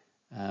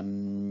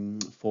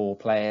for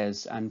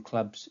players and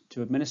clubs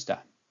to administer.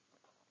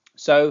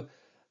 So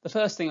the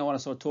first thing I want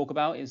to sort of talk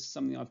about is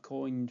something I've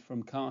coined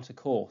from car to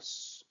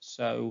course.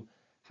 So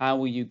How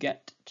will you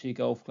get to your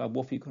golf club?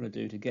 What have you got to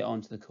do to get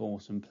onto the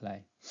course and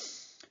play?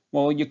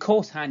 Well, your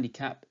course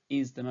handicap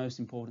is the most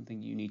important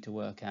thing you need to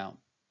work out.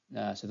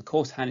 So the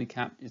course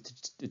handicap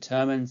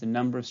determines the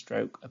number of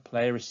stroke a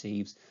player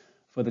receives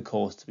for the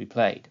course to be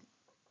played.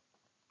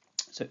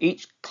 So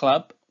each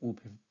club will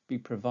be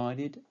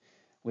provided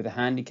with a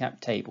handicap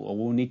table, or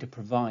will need to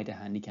provide a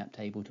handicap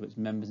table to its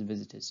members and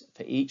visitors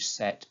for each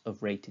set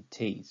of rated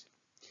tees.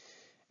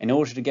 In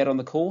order to get on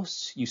the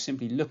course, you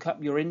simply look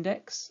up your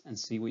index and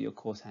see what your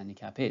course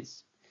handicap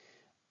is.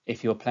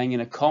 If you're playing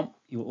in a comp,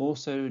 you'll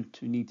also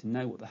need to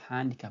know what the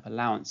handicap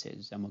allowance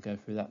is, and we'll go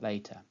through that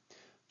later,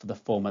 for the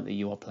format that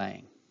you are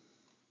playing.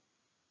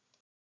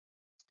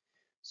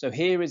 So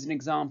here is an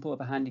example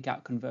of a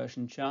handicap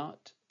conversion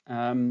chart.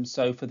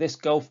 So for this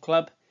golf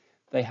club,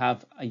 they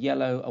have a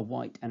yellow, a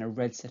white and a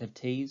red set of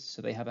tees.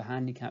 So they have a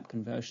handicap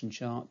conversion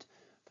chart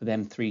for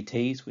them 3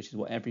 tees, which is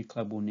what every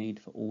club will need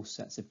for all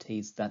sets of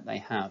tees that they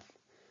have.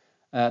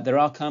 There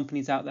are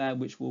companies out there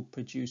which will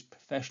produce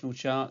professional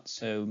charts,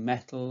 so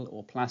metal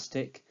or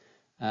plastic.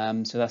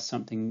 So that's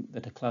something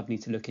that a club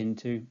needs to look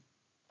into.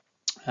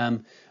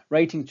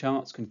 Rating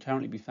charts can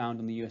currently be found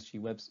on the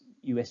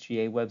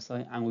USGA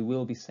website, and we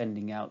will be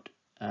sending out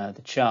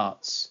the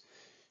charts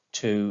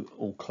to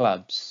all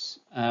clubs.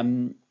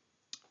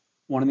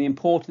 One of the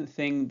important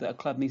things that a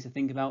club needs to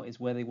think about is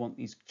where they want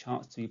these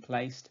charts to be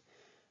placed.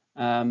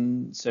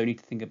 So you need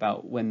to think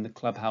about when the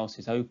clubhouse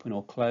is open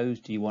or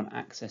closed. Do you want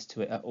access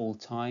to it at all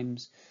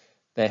times?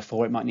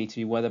 Therefore, it might need to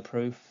be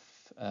weatherproof,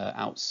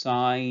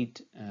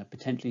 outside,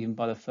 potentially even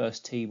by the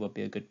first tee would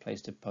be a good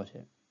place to put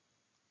it.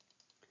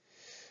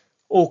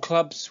 All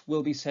clubs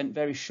will be sent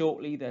very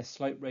shortly their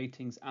slope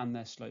ratings and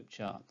their slope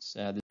charts.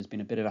 There's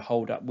been a bit of a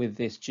hold up with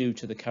this due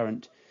to the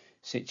current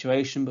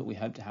situation, but we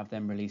hope to have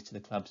them released to the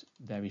clubs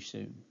very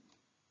soon.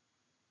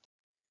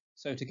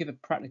 So to give a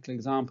practical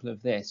example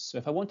of this, so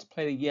if I want to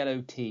play the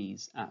yellow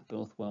tees at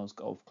Bilth-Wells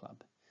Golf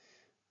Club,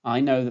 I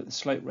know that the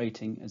slope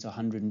rating is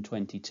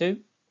 122.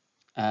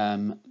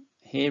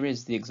 Here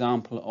is the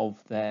example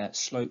of their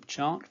slope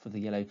chart for the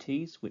yellow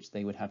tees, which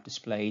they would have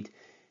displayed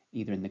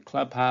either in the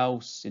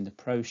clubhouse, in the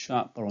pro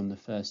shop, or on the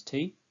first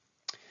tee.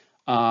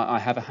 I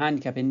have a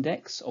handicap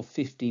index of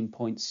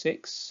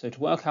 15.6. So to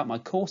work out my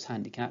course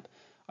handicap,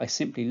 I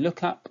simply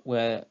look up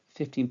where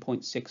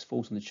 15.6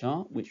 falls on the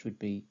chart, which would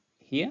be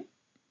here.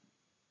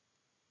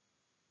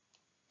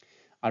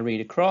 I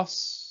read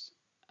across,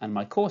 and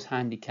my course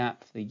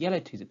handicap for the yellow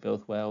tees at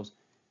Bilth-Wells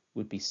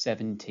would be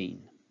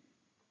 17.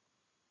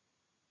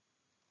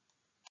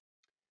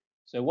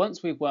 So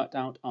once we've worked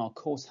out our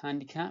course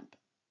handicap,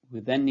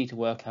 we then need to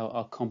work out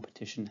our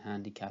competition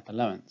handicap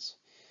allowance.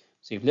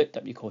 So you've looked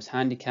up your course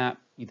handicap,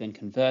 you then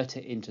convert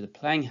it into the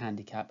playing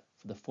handicap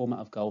for the format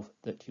of golf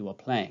that you are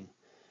playing.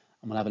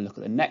 And we'll have a look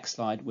at the next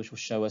slide, which will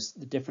show us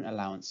the different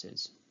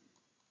allowances.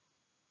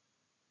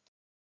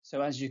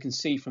 So as you can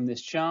see from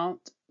this chart,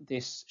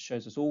 this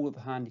shows us all of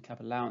the handicap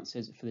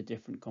allowances for the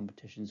different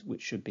competitions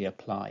which should be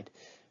applied.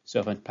 So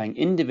if I'm playing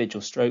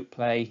individual stroke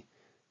play,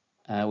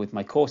 with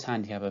my course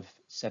handicap of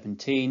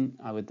 17,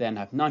 I would then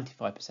have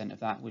 95% of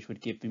that, which would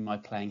give me my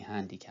playing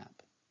handicap.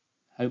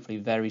 Hopefully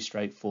very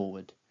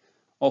straightforward.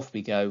 Off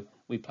we go,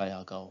 we play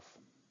our golf.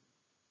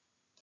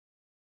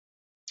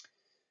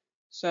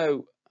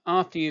 So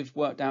after you've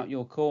worked out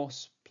your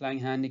course playing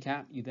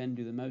handicap, you then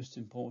do the most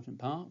important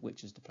part,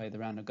 which is to play the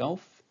round of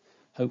golf.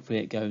 Hopefully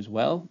it goes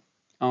well.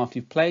 After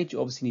you've played,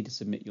 you obviously need to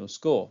submit your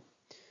score.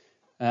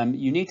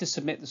 You need to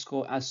submit the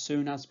score as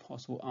soon as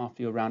possible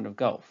after your round of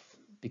golf,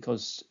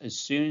 because as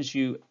soon as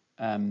you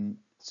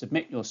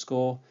submit your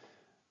score,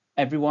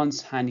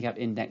 everyone's handicap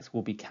index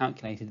will be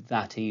calculated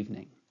that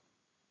evening.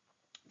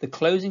 The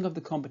closing of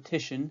the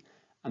competition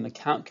and the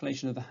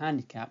calculation of the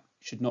handicap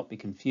should not be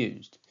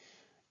confused.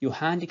 Your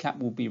handicap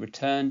will be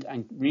returned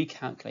and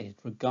recalculated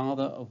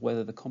regardless of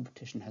whether the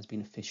competition has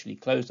been officially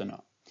closed or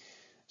not.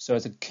 So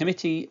as a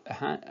committee,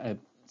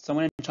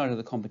 someone in charge of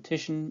the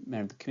competition,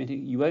 member of the committee,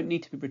 you won't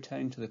need to be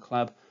returning to the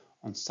club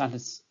on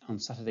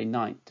Saturday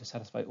night to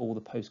satisfy all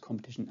the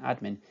post-competition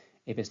admin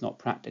if it's not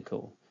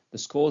practical. The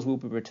scores will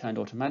be returned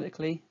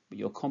automatically, but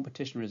your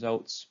competition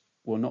results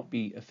will not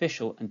be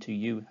official until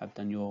you have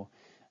done your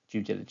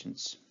due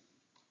diligence.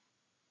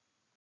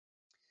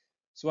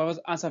 So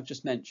as I've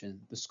just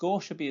mentioned, the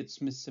score should be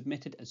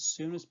submitted as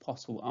soon as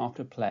possible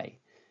after play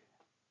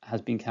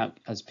has been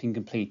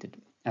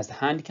completed, as the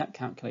handicap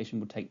calculation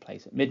will take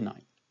place at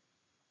midnight.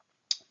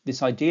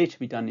 This ideally should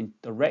be done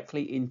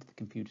directly into the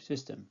computer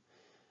system,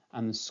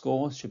 and the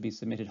scores should be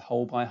submitted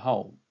hole by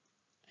hole,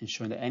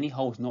 ensuring that any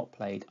holes not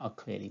played are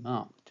clearly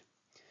marked.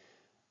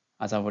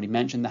 As I've already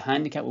mentioned, the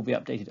handicap will be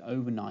updated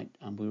overnight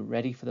and will be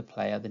ready for the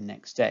player the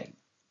next day.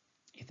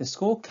 If the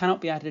score cannot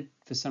be added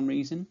for some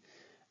reason,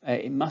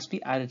 it must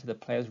be added to the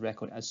player's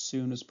record as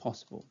soon as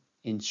possible,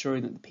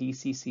 ensuring that the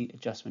PCC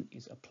adjustment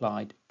is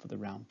applied for the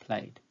round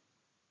played.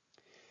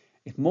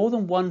 If more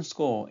than one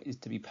score is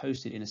to be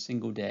posted in a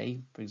single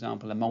day, for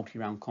example a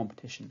multi-round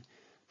competition,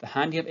 the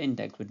handicap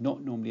index would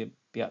not normally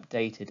be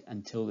updated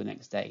until the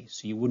next day,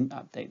 so you wouldn't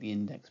update the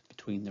index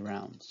between the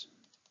rounds.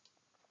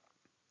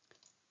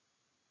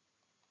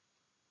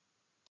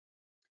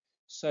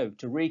 So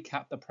to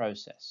recap the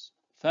process,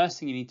 first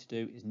thing you need to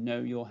do is know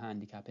your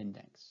handicap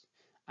index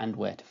and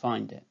where to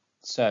find it.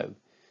 So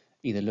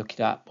either look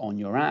it up on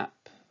your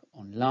app,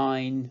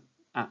 online,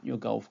 at your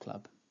golf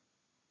club.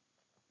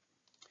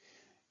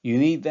 You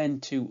need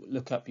then to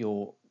look up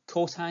your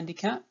course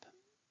handicap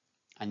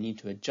and you need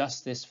to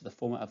adjust this for the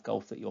format of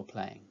golf that you're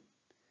playing.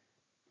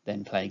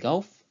 Then play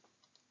golf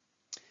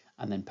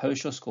and then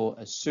post your score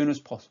as soon as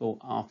possible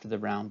after the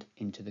round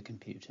into the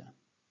computer.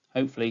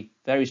 Hopefully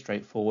very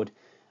straightforward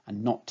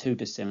and not too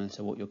dissimilar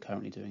to what you're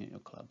currently doing at your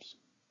clubs.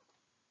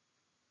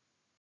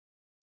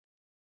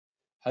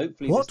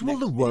 Hopefully What will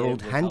the next video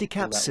World will help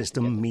Handicap pull that all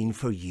System together. mean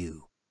for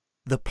you,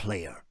 the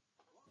player?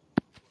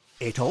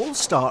 It all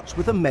starts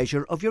with a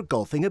measure of your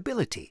golfing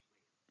ability,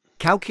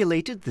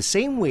 calculated the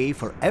same way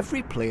for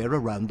every player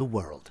around the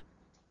world.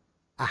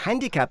 A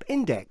handicap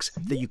index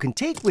that you can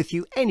take with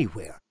you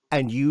anywhere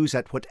and use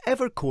at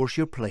whatever course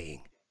you're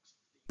playing.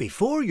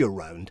 Before your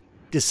round,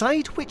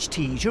 decide which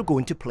tees you're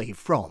going to play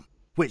from,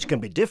 which can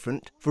be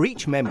different for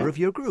each member of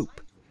your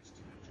group.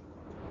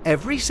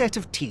 Every set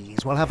of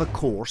tees will have a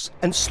course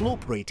and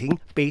slope rating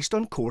based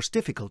on course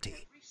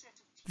difficulty.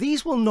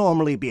 These will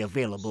normally be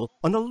available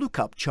on a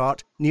lookup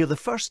chart near the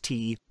first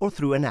tee or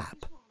through an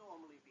app.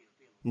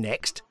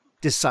 Next,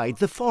 decide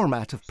the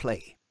format of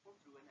play.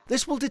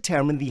 This will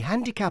determine the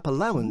handicap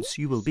allowance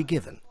you will be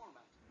given.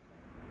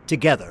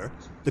 Together,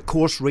 the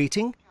course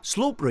rating,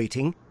 slope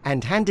rating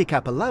and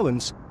handicap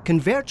allowance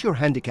convert your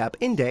handicap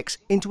index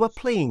into a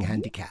playing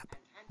handicap,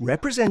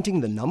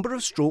 representing the number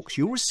of strokes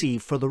you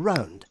receive for the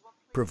round,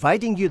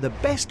 providing you the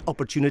best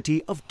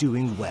opportunity of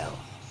doing well,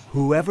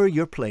 whoever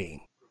you're playing.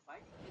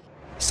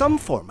 Some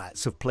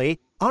formats of play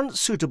aren't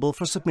suitable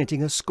for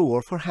submitting a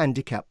score for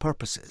handicap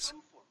purposes.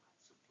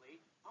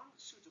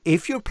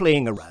 If you're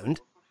playing a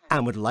round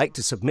and would like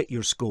to submit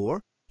your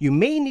score, you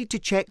may need to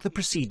check the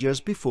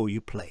procedures before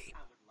you play.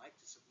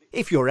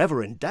 If you're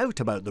ever in doubt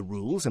about the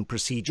rules and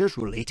procedures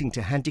relating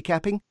to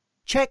handicapping,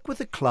 check with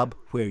the club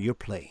where you're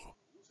playing.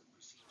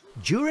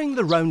 During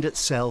the round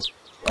itself,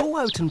 go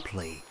out and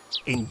play,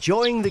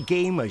 enjoying the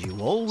game as you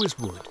always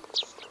would.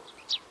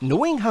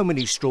 Knowing how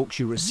many strokes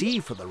you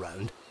receive for the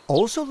round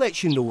also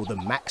lets you know the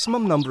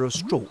maximum number of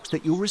strokes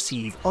that you'll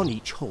receive on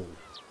each hole.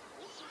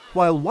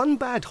 While one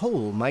bad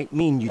hole might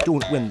mean you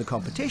don't win the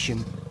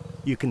competition,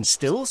 you can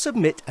still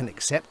submit an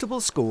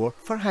acceptable score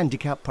for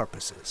handicap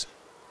purposes.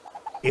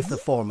 If the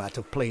format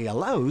of play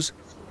allows,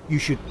 you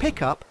should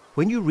pick up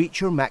when you reach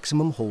your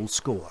maximum hole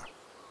score,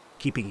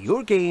 keeping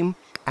your game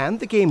and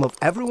the game of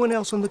everyone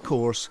else on the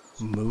course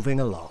moving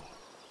along.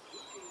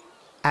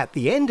 At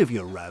the end of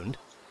your round,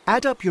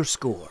 add up your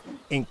score,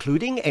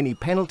 including any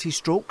penalty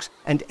strokes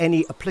and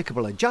any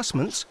applicable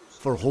adjustments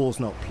for holes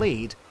not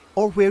played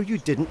or where you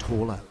didn't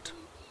hole out.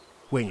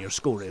 When your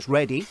score is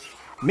ready,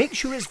 make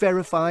sure it's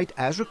verified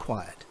as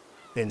required,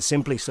 then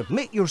simply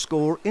submit your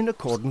score in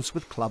accordance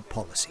with club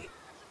policy.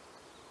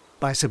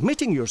 By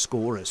submitting your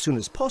score as soon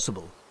as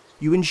possible,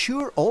 you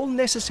ensure all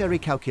necessary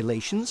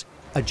calculations,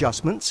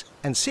 adjustments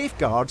and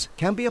safeguards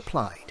can be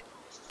applied,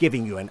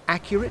 giving you an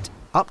accurate,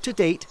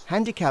 up-to-date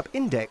handicap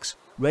index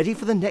ready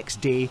for the next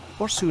day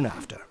or soon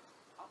after.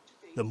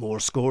 The more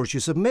scores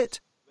you submit,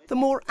 the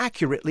more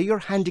accurately your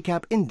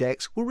handicap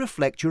index will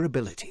reflect your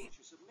ability.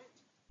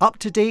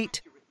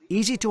 Up-to-date,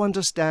 easy to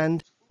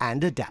understand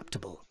and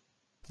adaptable.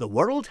 The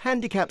World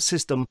Handicap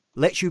System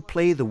lets you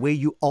play the way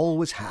you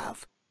always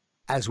have,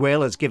 as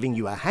well as giving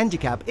you a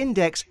handicap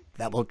index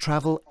that will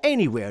travel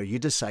anywhere you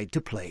decide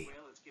to play.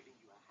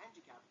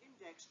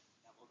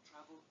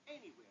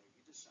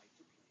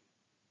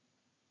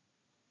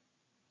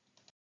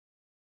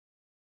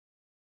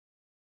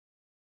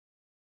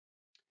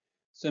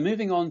 So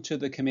moving on to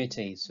the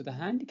committee. So the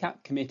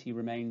handicap committee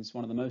remains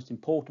one of the most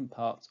important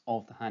parts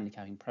of the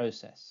handicapping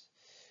process,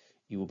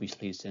 you will be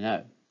pleased to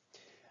know,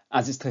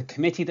 as it's the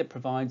committee that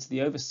provides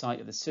the oversight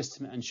of the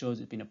system and ensures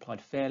it's been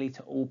applied fairly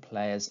to all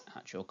players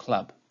at your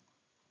club.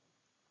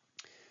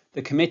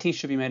 The committee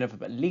should be made up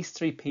of at least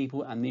 3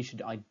 people and these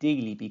should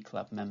ideally be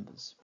club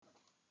members.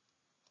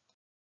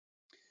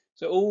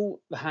 So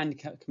all the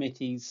handicap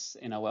committees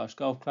in our Welsh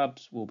golf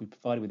clubs will be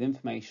provided with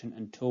information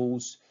and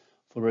tools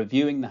for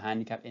reviewing the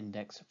handicap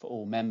index for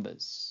all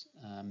members.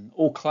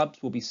 All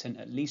clubs will be sent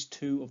at least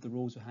 2 of the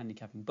rules of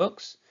handicapping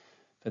books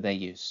for their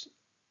use.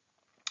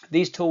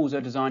 These tools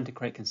are designed to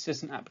create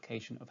consistent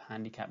application of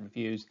handicap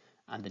reviews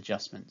and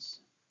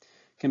adjustments.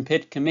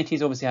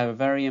 Committees obviously have a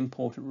very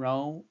important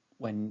role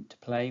when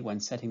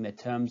setting their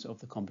terms of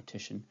the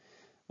competition,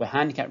 where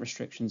handicap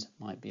restrictions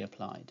might be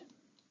applied.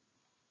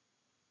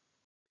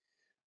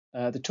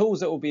 The tools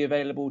that will be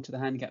available to the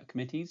handicap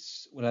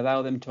committees will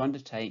allow them to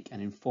undertake an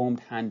informed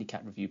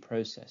handicap review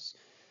process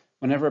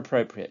whenever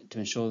appropriate to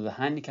ensure that the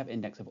handicap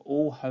index of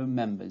all home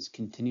members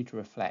continue to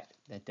reflect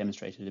their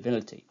demonstrated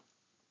ability.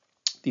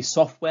 The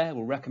software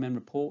will recommend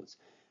reports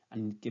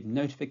and give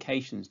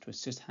notifications to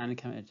assist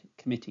handicap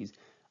committees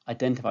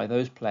identify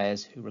those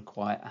players who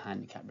require a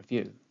handicap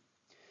review.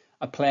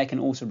 A player can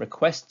also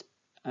request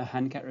a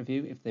handicap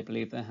review if they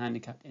believe their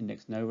handicap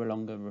index no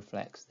longer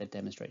reflects their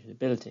demonstrated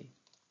ability.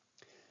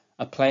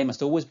 A player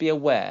must always be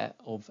aware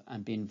of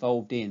and be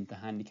involved in the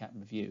handicap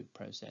review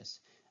process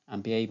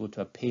and be able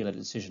to appeal a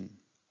decision.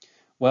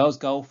 Wales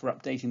Golf are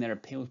updating their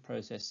appeals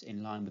process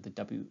in line with the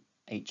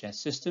WHS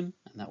system,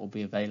 and that will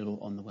be available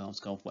on the Wales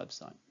Golf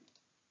website.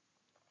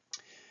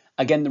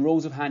 Again, the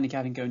rules of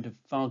handicapping go into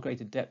far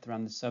greater depth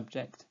around the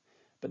subject,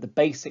 but the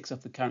basics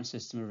of the current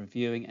system of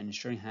reviewing and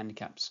ensuring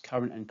handicaps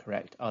current and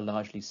correct are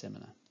largely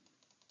similar.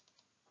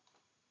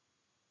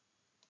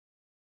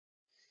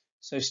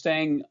 So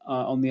staying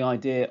on the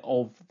idea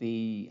of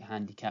the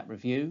handicap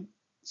review,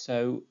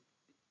 so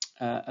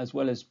as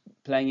well as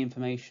playing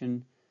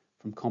information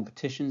from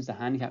competitions, the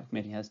handicap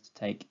committee has to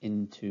take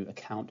into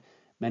account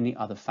many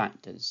other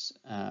factors,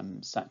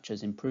 such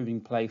as improving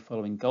play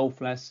following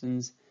golf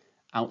lessons,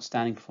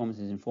 outstanding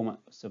performances in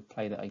formats of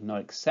play that are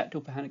not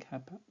acceptable for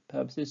handicap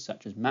purposes,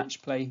 such as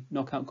match play,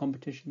 knockout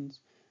competitions,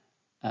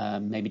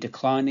 maybe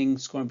declining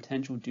scoring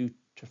potential due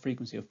to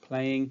frequency of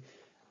playing,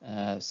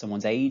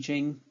 someone's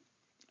aging,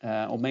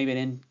 or maybe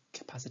an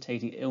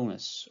incapacitating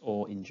illness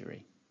or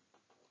injury.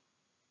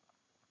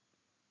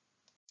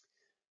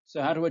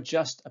 So how to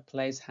adjust a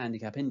player's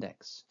handicap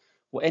index?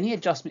 Well, any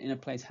adjustment in a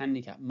player's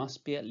handicap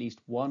must be at least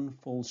one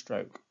full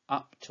stroke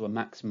up to a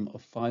maximum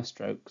of 5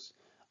 strokes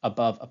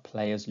above a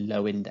player's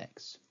low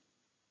index.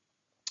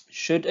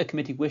 Should a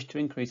committee wish to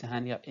increase a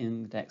handicap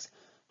index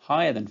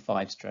higher than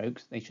 5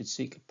 strokes, they should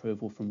seek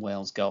approval from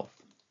Wales Golf.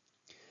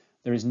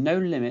 There is no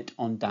limit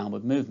on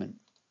downward movement.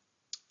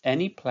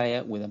 Any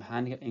player with a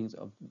handicap index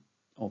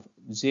of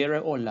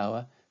 0 or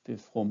lower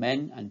for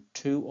men and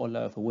 2 or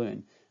lower for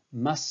women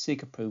must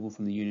seek approval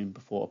from the union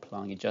before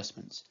applying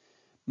adjustments,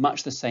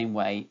 much the same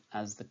way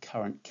as the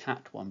current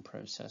Cat 1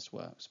 process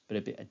works, but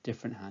a bit a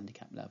different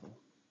handicap level.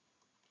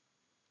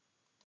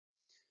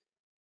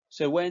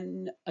 So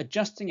when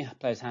adjusting a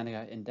player's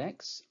handicap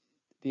index,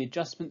 the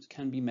adjustments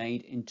can be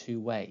made in 2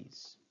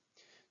 ways.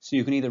 So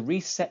you can either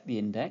reset the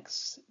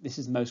index, this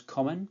is most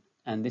common,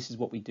 and this is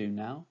what we do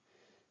now.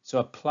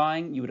 So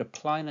you would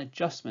apply an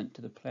adjustment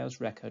to the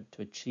player's record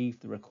to achieve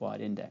the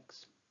required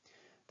index.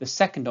 The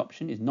second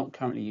option is not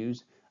currently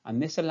used,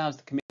 and this allows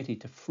the committee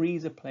to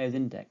freeze a player's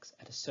index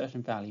at a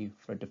certain value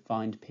for a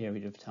defined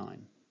period of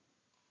time.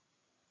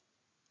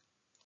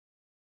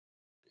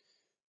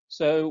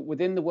 So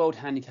within the World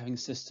Handicapping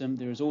System,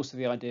 there is also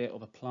the idea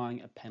of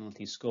applying a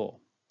penalty score.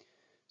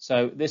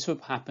 So this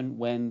would happen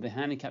when the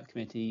Handicap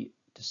Committee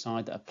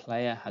decide that a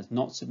player has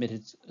not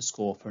submitted a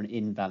score for an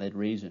invalid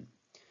reason.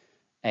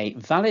 A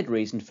valid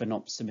reason for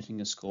not submitting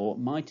a score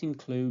might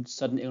include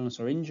sudden illness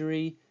or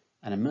injury,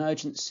 an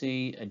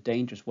emergency, a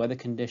dangerous weather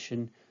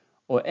condition,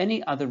 or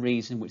any other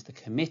reason which the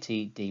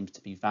committee deems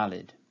to be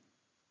valid.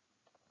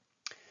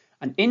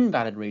 An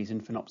invalid reason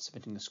for not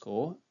submitting a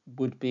score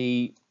would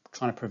be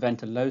trying to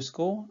prevent a low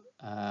score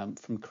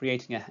from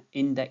creating an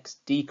index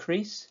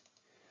decrease,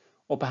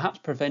 or perhaps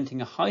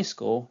preventing a high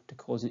score to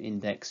cause an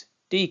index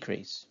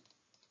decrease.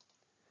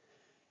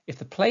 If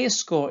the player's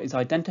score is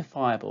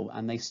identifiable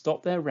and they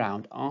stop their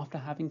round after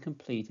having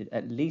completed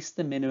at least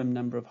the minimum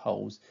number of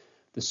holes,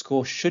 the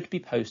score should be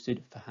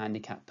posted for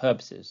handicap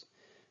purposes.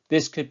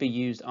 This could be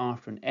used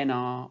after an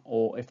NR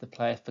or if the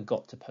player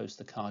forgot to post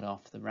the card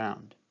after the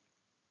round.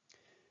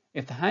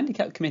 If the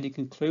Handicap Committee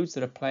concludes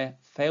that a player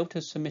failed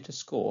to submit a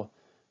score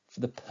for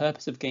the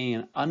purpose of gaining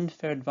an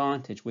unfair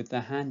advantage with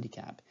their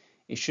handicap,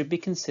 it should be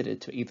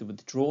considered to either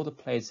withdraw the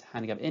player's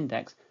handicap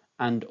index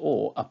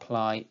and/or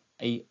apply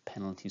a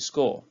penalty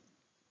score.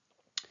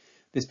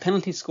 This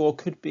penalty score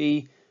could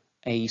be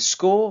a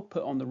score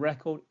put on the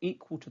record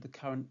equal to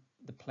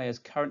the player's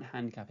current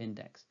handicap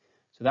index.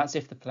 So that's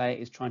if the player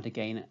is trying to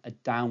gain a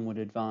downward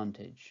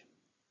advantage.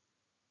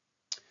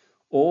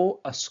 Or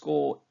a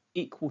score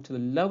equal to the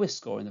lowest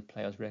score in the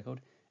player's record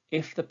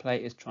if the player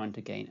is trying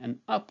to gain an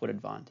upward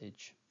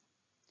advantage.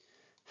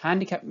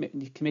 Handicap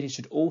committees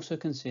should also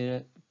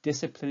consider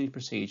disciplinary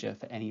procedure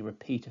for any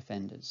repeat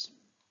offenders.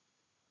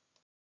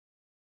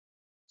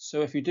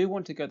 So if you do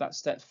want to go that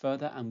step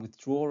further and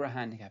withdraw a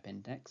handicap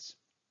index,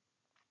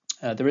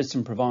 there is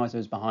some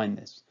provisos behind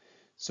this.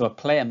 So a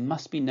player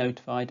must be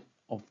notified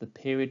of the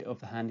period of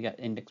the handicap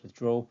index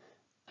withdrawal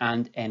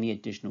and any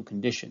additional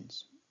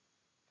conditions.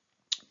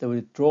 The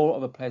withdrawal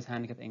of a player's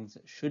handicap index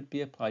should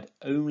be applied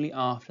only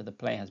after the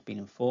player has been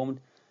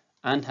informed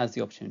and has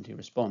the opportunity to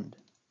respond.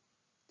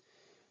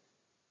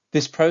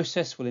 This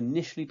process will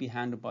initially be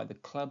handled by the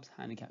club's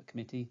handicap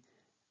committee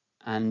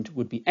and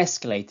would be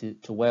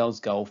escalated to Wales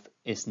Golf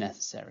if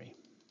necessary.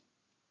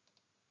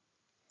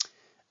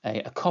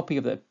 A copy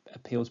of the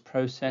appeals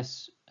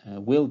process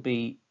will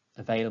be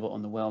available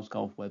on the Wales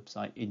Golf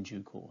website in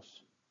due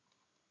course.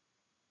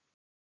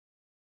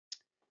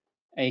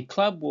 A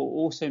club will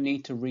also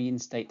need to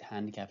reinstate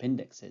handicap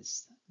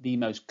indexes. The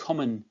most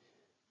common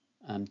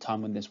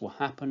time when this will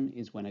happen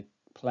is when a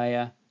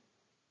player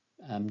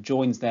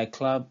joins their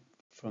club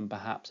from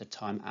perhaps a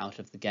time out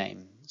of the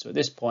game. So at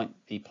this point,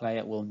 the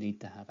player will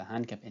need to have a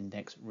handicap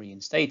index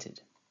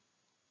reinstated.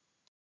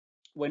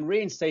 When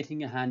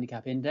reinstating a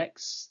handicap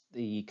index,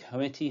 the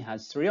committee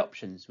has 3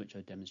 options, which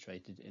are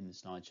demonstrated in the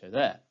slideshow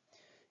there.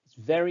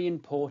 It's very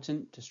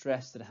important to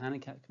stress that a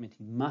handicap committee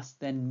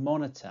must then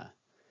monitor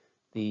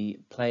the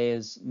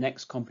players'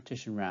 next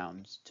competition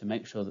rounds to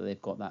make sure that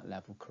they've got that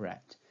level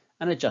correct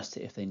and adjust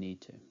it if they need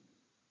to.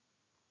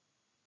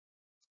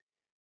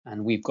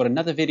 And we've got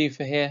another video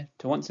for here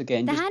to once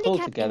again The just pull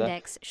handicap together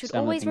index should some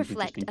of the always things we've just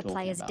reflect been a talking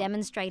player's about.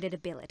 demonstrated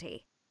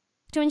ability.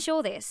 To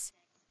ensure this,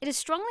 it is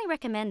strongly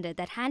recommended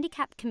that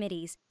handicap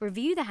committees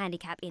review the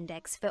handicap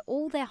index for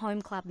all their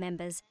home club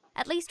members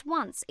at least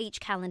once each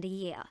calendar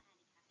year.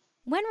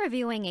 When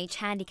reviewing each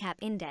handicap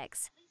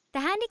index, the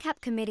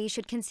handicap committee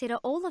should consider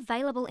all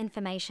available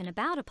information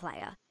about a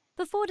player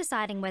before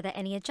deciding whether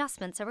any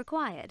adjustments are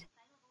required.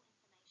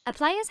 A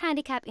player's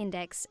handicap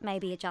index may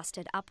be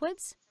adjusted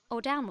upwards or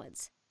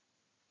downwards.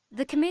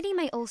 The committee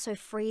may also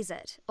freeze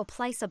it or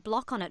place a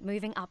block on it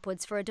moving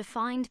upwards for a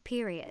defined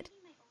period.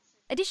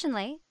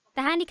 Additionally,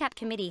 the handicap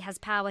committee has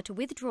power to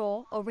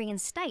withdraw or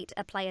reinstate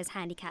a player's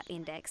handicap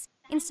index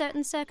in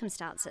certain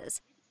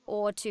circumstances,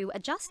 or to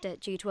adjust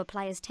it due to a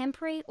player's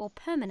temporary or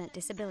permanent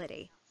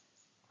disability.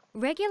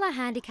 Regular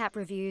handicap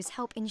reviews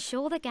help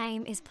ensure the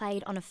game is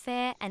played on a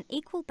fair and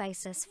equal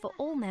basis for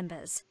all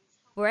members,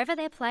 wherever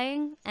they're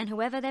playing and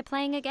whoever they're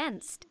playing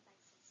against.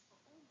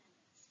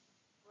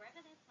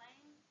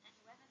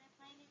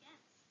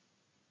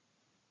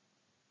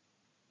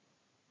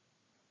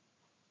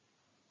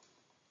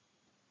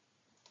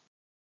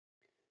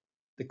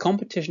 The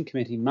competition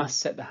committee must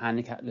set the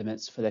handicap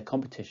limits for their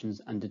competitions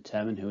and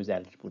determine who is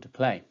eligible to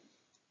play.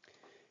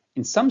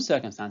 In some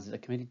circumstances, a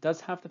committee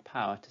does have the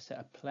power to set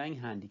a playing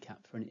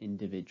handicap for an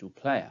individual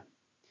player.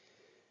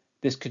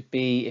 This could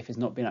be if it's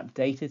not been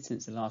updated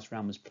since the last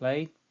round was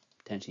played,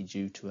 potentially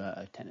due to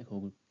a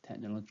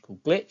technological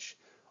glitch,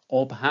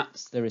 or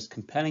perhaps there is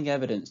compelling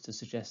evidence to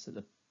suggest that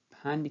the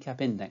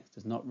handicap index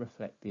does not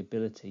reflect the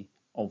ability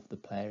of the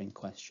player in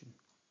question.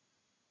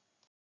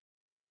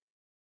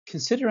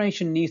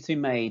 Consideration needs to be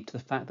made to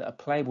the fact that a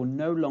player will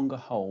no longer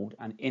hold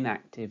an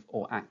inactive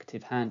or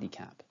active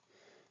handicap.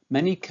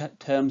 Many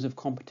terms of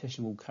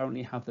competition will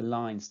currently have the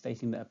line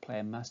stating that a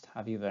player must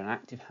have either an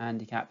active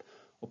handicap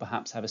or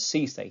perhaps have a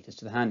C status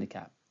to the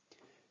handicap.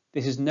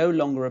 This is no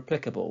longer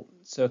applicable,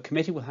 so a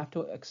committee will have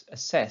to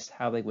assess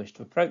how they wish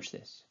to approach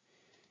this.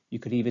 You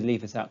could either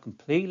leave this out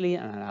completely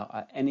and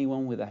allow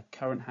anyone with a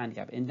current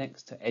handicap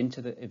index to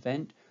enter the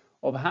event,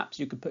 or perhaps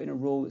you could put in a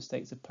rule that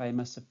states a player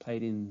must have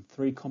played in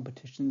 3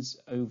 competitions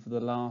over the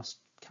last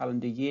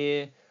calendar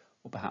year,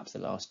 or perhaps the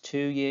last 2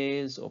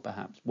 years, or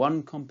perhaps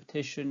 1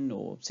 competition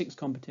or 6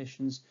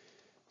 competitions.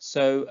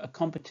 So a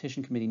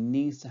competition committee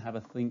needs to have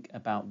a think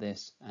about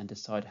this and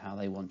decide how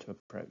they want to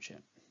approach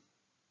it.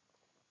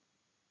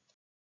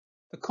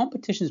 For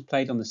competitions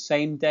played on the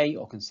same day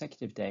or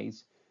consecutive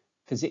days,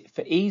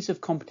 for ease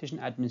of competition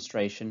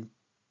administration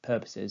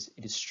purposes,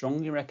 it is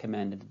strongly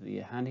recommended that the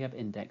handicap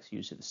index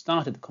used at the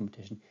start of the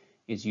competition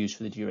is used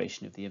for the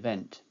duration of the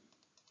event.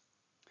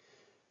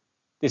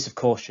 This, of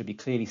course, should be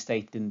clearly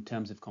stated in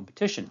terms of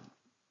competition,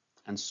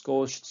 and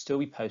scores should still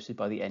be posted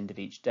by the end of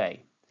each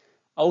day.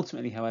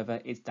 Ultimately, however,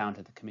 it's down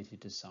to the committee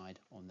to decide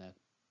on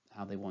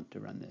how they want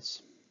to run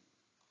this.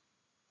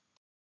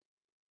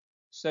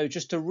 So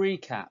just to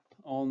recap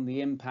on the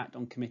impact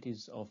on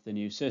committees of the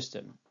new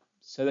system.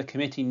 So the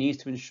committee needs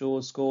to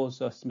ensure scores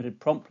are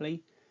submitted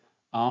promptly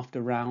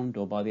after round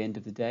or by the end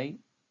of the day.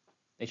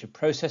 They should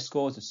process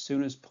scores as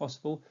soon as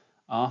possible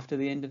after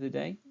the end of the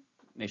day.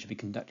 They should be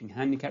conducting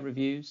handicap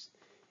reviews,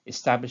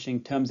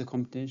 establishing terms of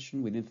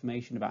competition with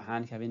information about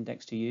handicap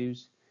index to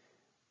use,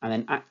 and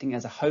then acting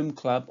as a home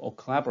club or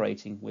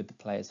collaborating with the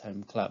player's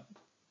home club.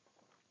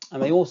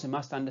 And they also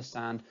must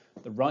understand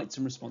the rights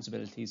and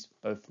responsibilities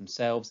both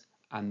themselves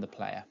and the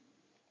player.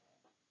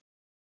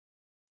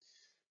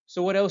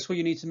 So what else will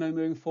you need to know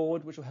moving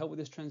forward which will help with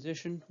this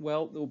transition?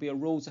 Well, there will be a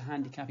rules of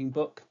handicapping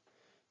book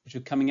which are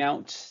coming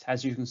out.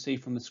 As you can see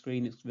from the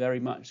screen, it's very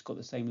much got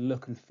the same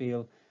look and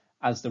feel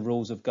as the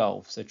rules of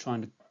golf. So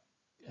trying to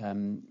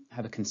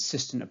have a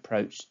consistent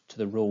approach to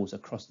the rules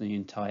across the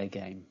entire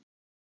game.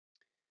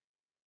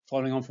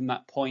 Following on from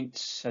that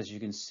point, as you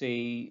can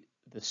see,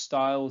 the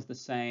style's the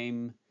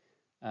same.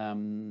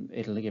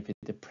 It'll give you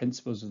the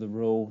principles of the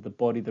rule, the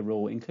body of the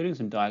rule, including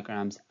some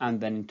diagrams,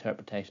 and then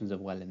interpretations of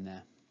well in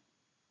there.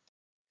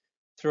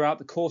 Throughout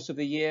the course of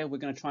the year, we're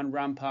going to try and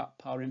ramp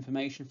up our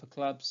information for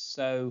clubs.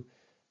 So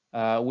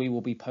we will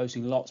be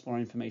posting lots more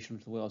information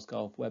to the Wales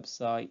Golf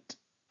website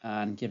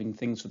and giving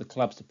things for the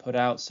clubs to put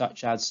out,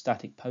 such as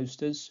static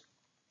posters.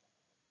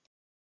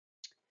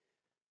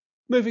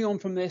 Moving on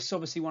from this,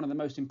 obviously one of the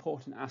most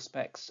important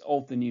aspects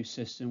of the new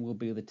system will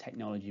be the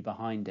technology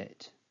behind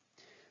it.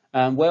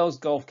 Wales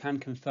Golf can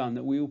confirm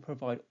that we will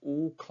provide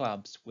all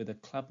clubs with a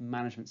club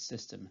management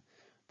system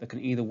that can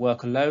either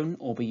work alone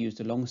or be used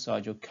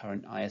alongside your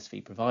current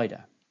ISV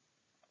provider.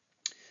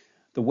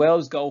 The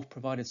Wales Golf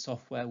provided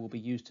software will be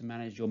used to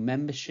manage your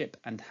membership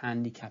and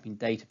handicapping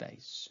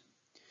database.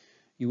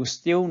 You will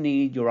still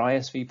need your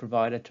ISV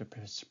provider to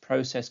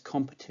process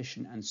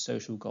competition and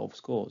social golf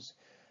scores,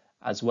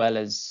 as well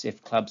as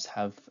if clubs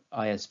have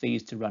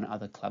ISVs to run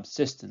other club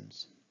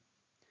systems.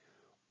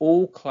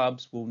 all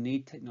clubs will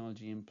need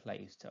technology in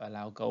place to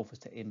allow golfers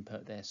to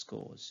input their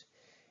scores,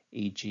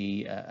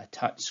 e.g. a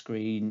touch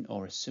screen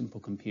or a simple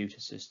computer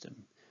system.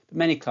 But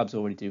many clubs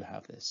already do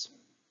have this.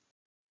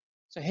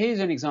 So here's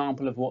an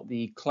example of what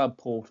the club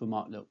portal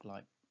might look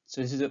like.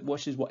 So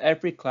this is what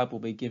every club will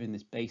be given,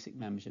 this basic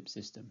membership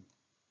system.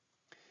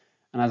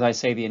 And as I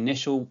say, the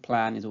initial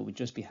plan is it will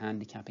just be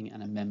handicapping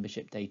and a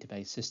membership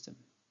database system.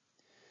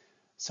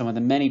 Some of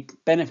the many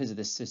benefits of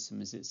this system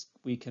is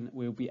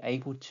we'll be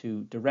able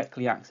to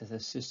directly access the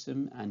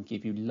system and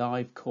give you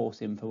live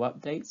course info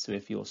updates. So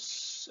if your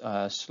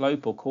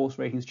slope or course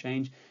ratings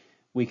change,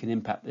 we can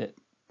impact it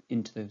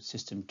into the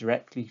system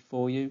directly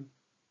for you.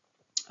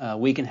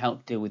 We can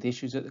help deal with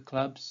issues at the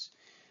clubs.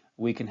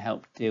 We can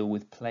help deal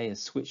with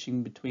players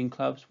switching between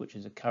clubs, which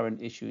is a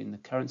current issue in the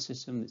current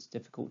system that's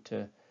difficult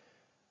to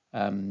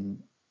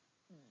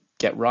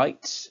get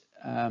right.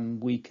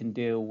 We can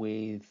deal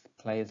with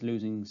players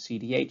losing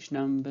CDH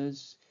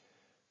numbers.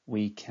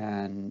 We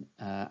can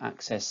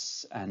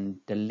access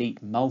and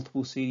delete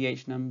multiple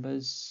CDH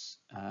numbers.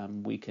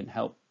 We can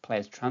help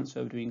players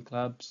transfer between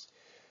clubs.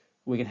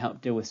 We can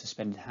help deal with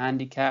suspended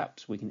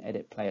handicaps. We can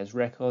edit players'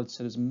 records.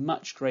 So there's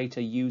much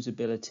greater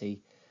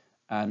usability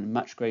and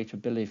much greater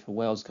ability for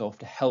Wales Golf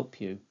to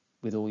help you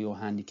with all your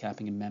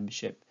handicapping and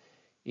membership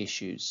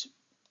issues.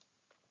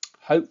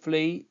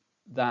 Hopefully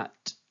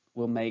that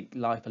will make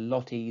life a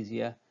lot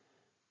easier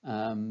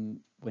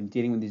when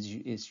dealing with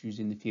these issues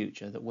in the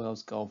future, that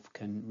Wales Golf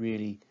can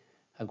really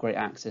have great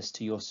access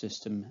to your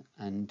system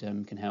and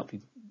can help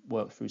you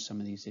work through some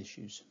of these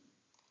issues.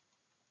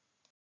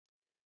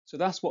 So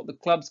that's what the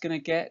club's going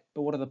to get,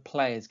 but what are the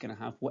players going to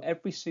have? Well,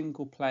 every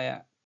single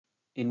player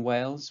in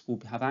Wales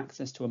will have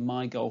access to a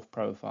My Golf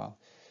profile.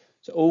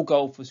 So all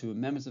golfers who are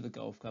members of the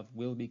golf club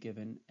will be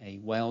given a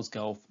Wales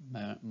Golf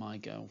My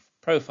Golf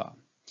profile.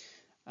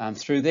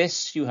 Through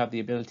this, you have the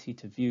ability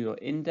to view your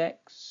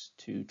index,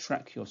 to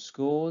track your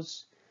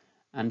scores,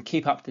 and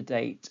keep up to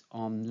date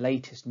on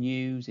latest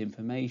news,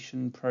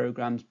 information,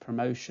 programs,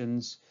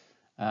 promotions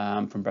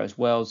from both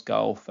Wales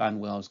Golf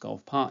and Wales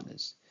Golf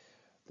partners.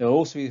 There will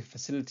also be a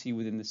facility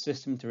within the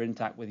system to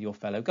interact with your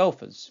fellow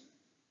golfers.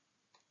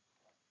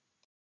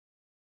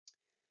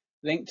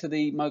 Linked to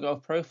the My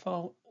Golf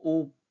profile,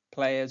 all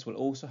players will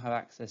also have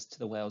access to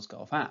the Wales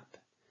Golf app.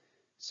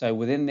 So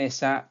within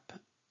this app,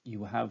 you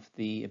will have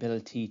the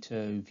ability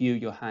to view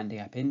your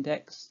handicap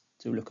index,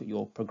 to look at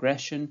your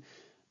progression,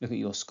 look at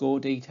your score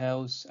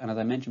details, and as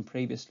I mentioned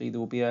previously, there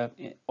will be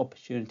an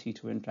opportunity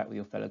to interact with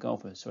your fellow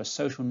golfers. So a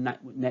social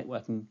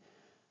networking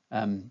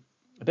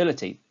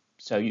ability.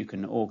 So you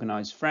can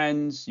organise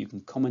friends, you can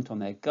comment on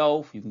their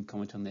golf, you can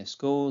comment on their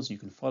scores, you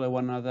can follow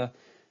one another,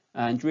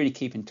 and really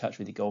keep in touch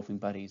with your golfing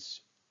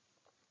buddies.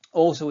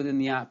 Also within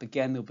the app,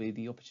 again, there'll be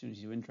the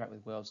opportunity to interact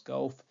with Wales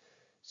Golf,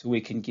 so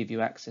we can give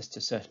you access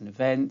to certain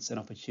events and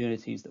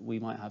opportunities that we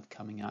might have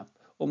coming up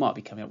or might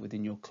be coming up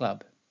within your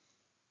club.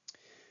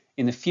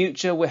 In the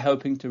future, we're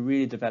hoping to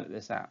really develop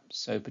this app,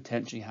 so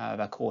potentially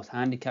have a course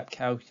handicap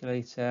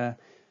calculator,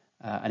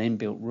 an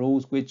inbuilt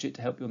rules widget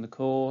to help you on the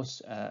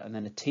course, and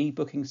then a tee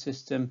booking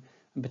system,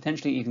 and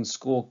potentially even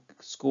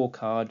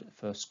scorecard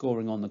for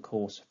scoring on the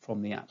course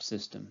from the app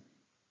system.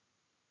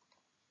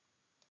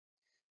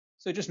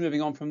 So just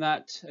moving on from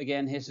that,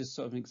 again, here's just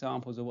sort of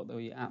examples of what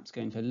the app's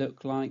going to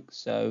look like.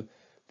 So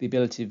the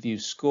ability to view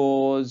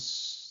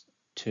scores,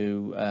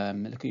 to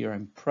look at your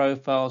own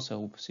profile, so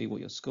we'll see what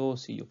your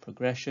scores, see your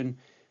progression,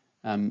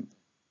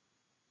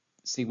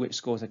 see which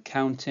scores are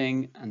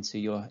counting, and see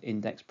your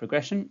index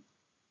progression.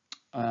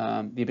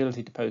 The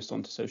ability to post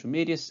onto social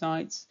media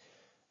sites,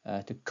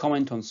 to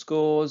comment on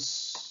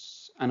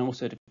scores, and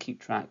also to keep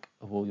track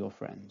of all your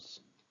friends.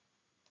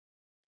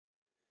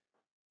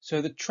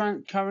 So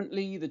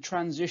currently the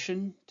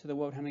transition to the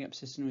World Handicap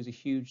System is a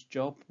huge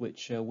job,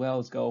 which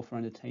Wales Golf are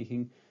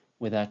undertaking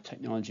with our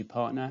technology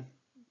partner.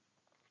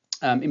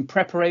 In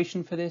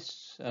preparation for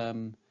this,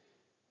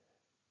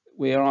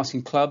 we are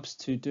asking clubs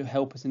to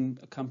help us in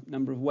a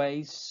number of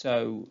ways.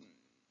 So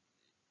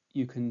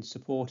you can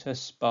support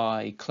us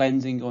by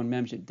cleansing your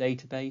membership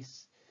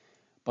database,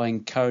 by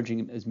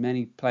encouraging as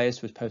many players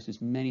to post as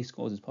many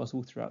scores as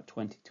possible throughout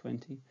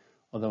 2020.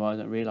 Although I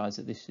don't realise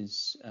that this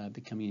is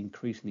becoming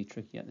increasingly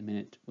tricky at the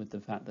minute with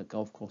the fact that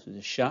golf courses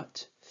are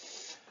shut.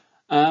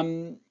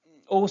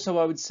 Also,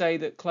 I would say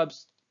that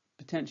clubs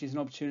potentially is an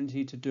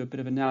opportunity to do a bit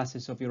of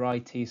analysis of your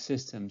IT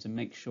systems and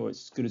make sure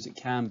it's as good as it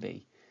can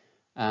be.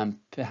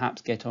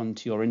 Perhaps get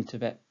onto your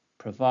internet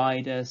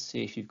provider,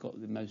 see if you've got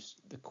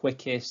the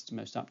quickest,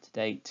 most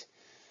up-to-date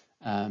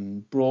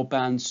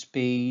broadband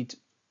speed.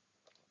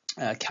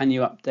 Can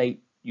you update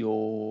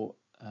your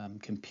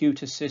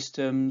computer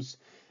systems?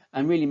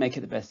 And really make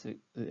it the best that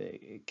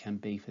it can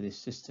be for this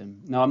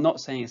system. Now, I'm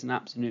not saying it's an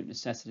absolute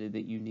necessity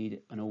that you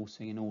need an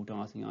all-singing,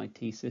 all-dancing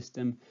IT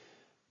system,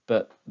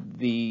 but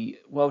the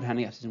World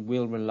Handicap System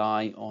will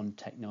rely on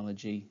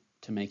technology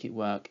to make it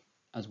work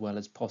as well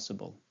as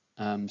possible.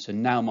 So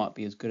now might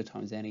be as good a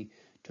time as any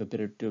to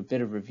do a bit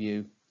of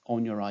review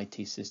on your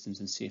IT systems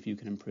and see if you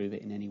can improve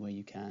it in any way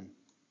you can.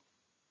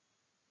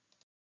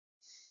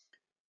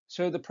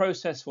 So the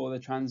process for the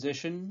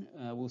transition,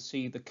 we'll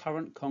see the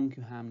current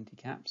Congu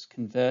handicaps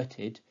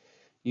converted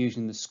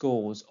using the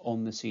scores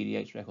on the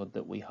CDH record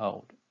that we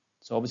hold.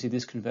 So obviously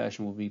this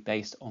conversion will be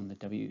based on the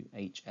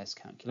WHS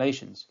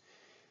calculations.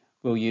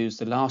 We'll use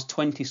the last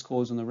 20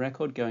 scores on the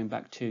record going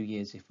back 2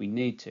 years if we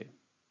need to.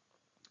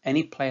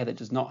 Any player that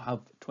does not have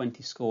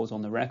 20 scores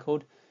on the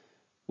record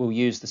will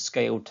use the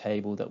scaled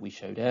table that we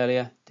showed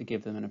earlier to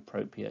give them an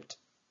appropriate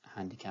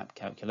handicap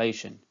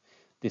calculation.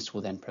 This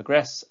will then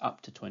progress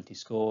up to 20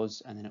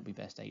 scores, and then it'll be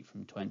best 8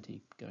 from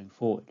 20 going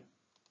forward.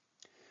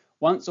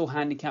 Once all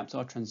handicaps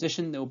are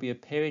transitioned, there will be a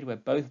period where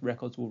both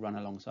records will run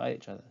alongside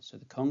each other. So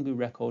the Congu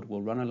record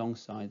will run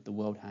alongside the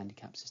World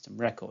Handicap System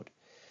record.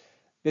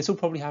 This will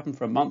probably happen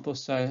for a month or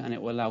so, and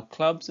it will allow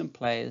clubs and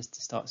players to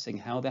start seeing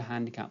how their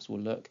handicaps will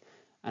look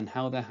and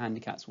how their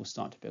handicaps will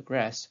start to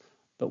progress,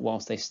 but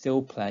whilst they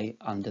still play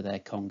under their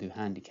Congu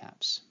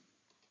handicaps.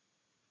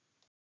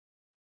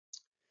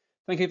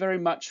 Thank you very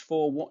much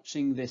for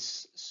watching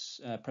this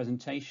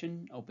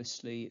presentation.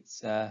 Obviously,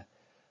 it's a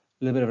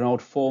little bit of an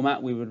old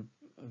format. We would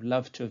have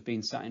loved to have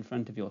been sat in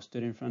front of you or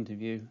stood in front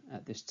of you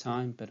at this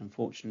time, but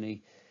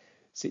unfortunately,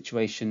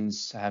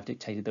 situations have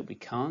dictated that we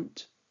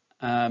can't.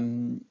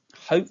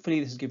 Hopefully,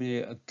 this has given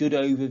you a good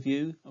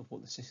overview of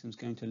what the system is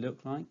going to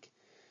look like.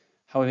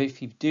 However,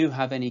 if you do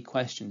have any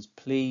questions,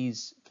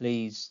 please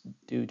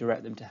do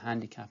direct them to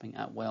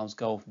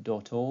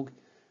handicapping@walesgolf.org,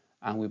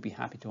 and we'll be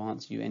happy to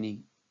answer you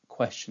any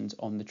questions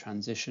on the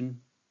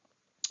transition.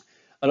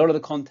 A lot of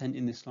the content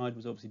in this slide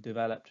was obviously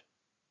developed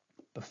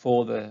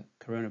before the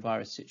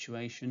coronavirus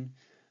situation,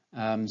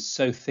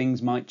 so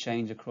things might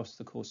change across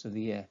the course of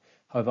the year.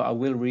 However, I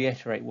will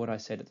reiterate what I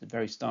said at the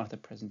very start of the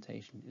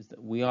presentation, is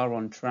that we are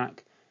on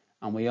track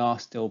and we are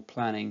still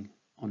planning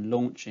on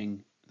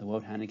launching the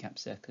World Handicap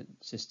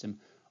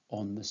System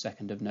on the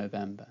 2nd of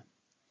November.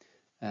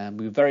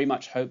 We very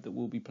much hope that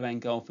we'll be playing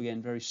golf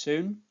again very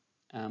soon.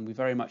 We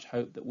very much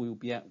hope that we will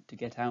be able to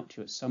get out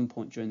to you at some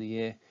point during the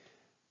year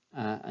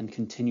and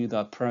continue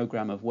the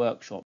programme of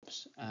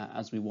workshops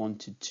as we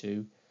wanted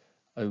to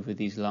over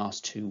these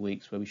last 2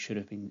 weeks, where we should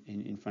have been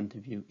in front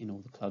of you in all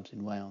the clubs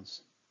in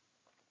Wales.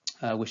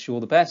 Wish you all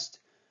the best.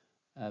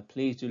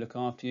 Please do look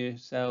after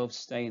yourselves,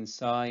 stay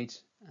inside,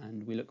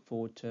 and we look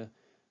forward to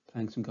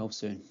playing some golf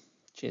soon.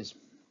 Cheers.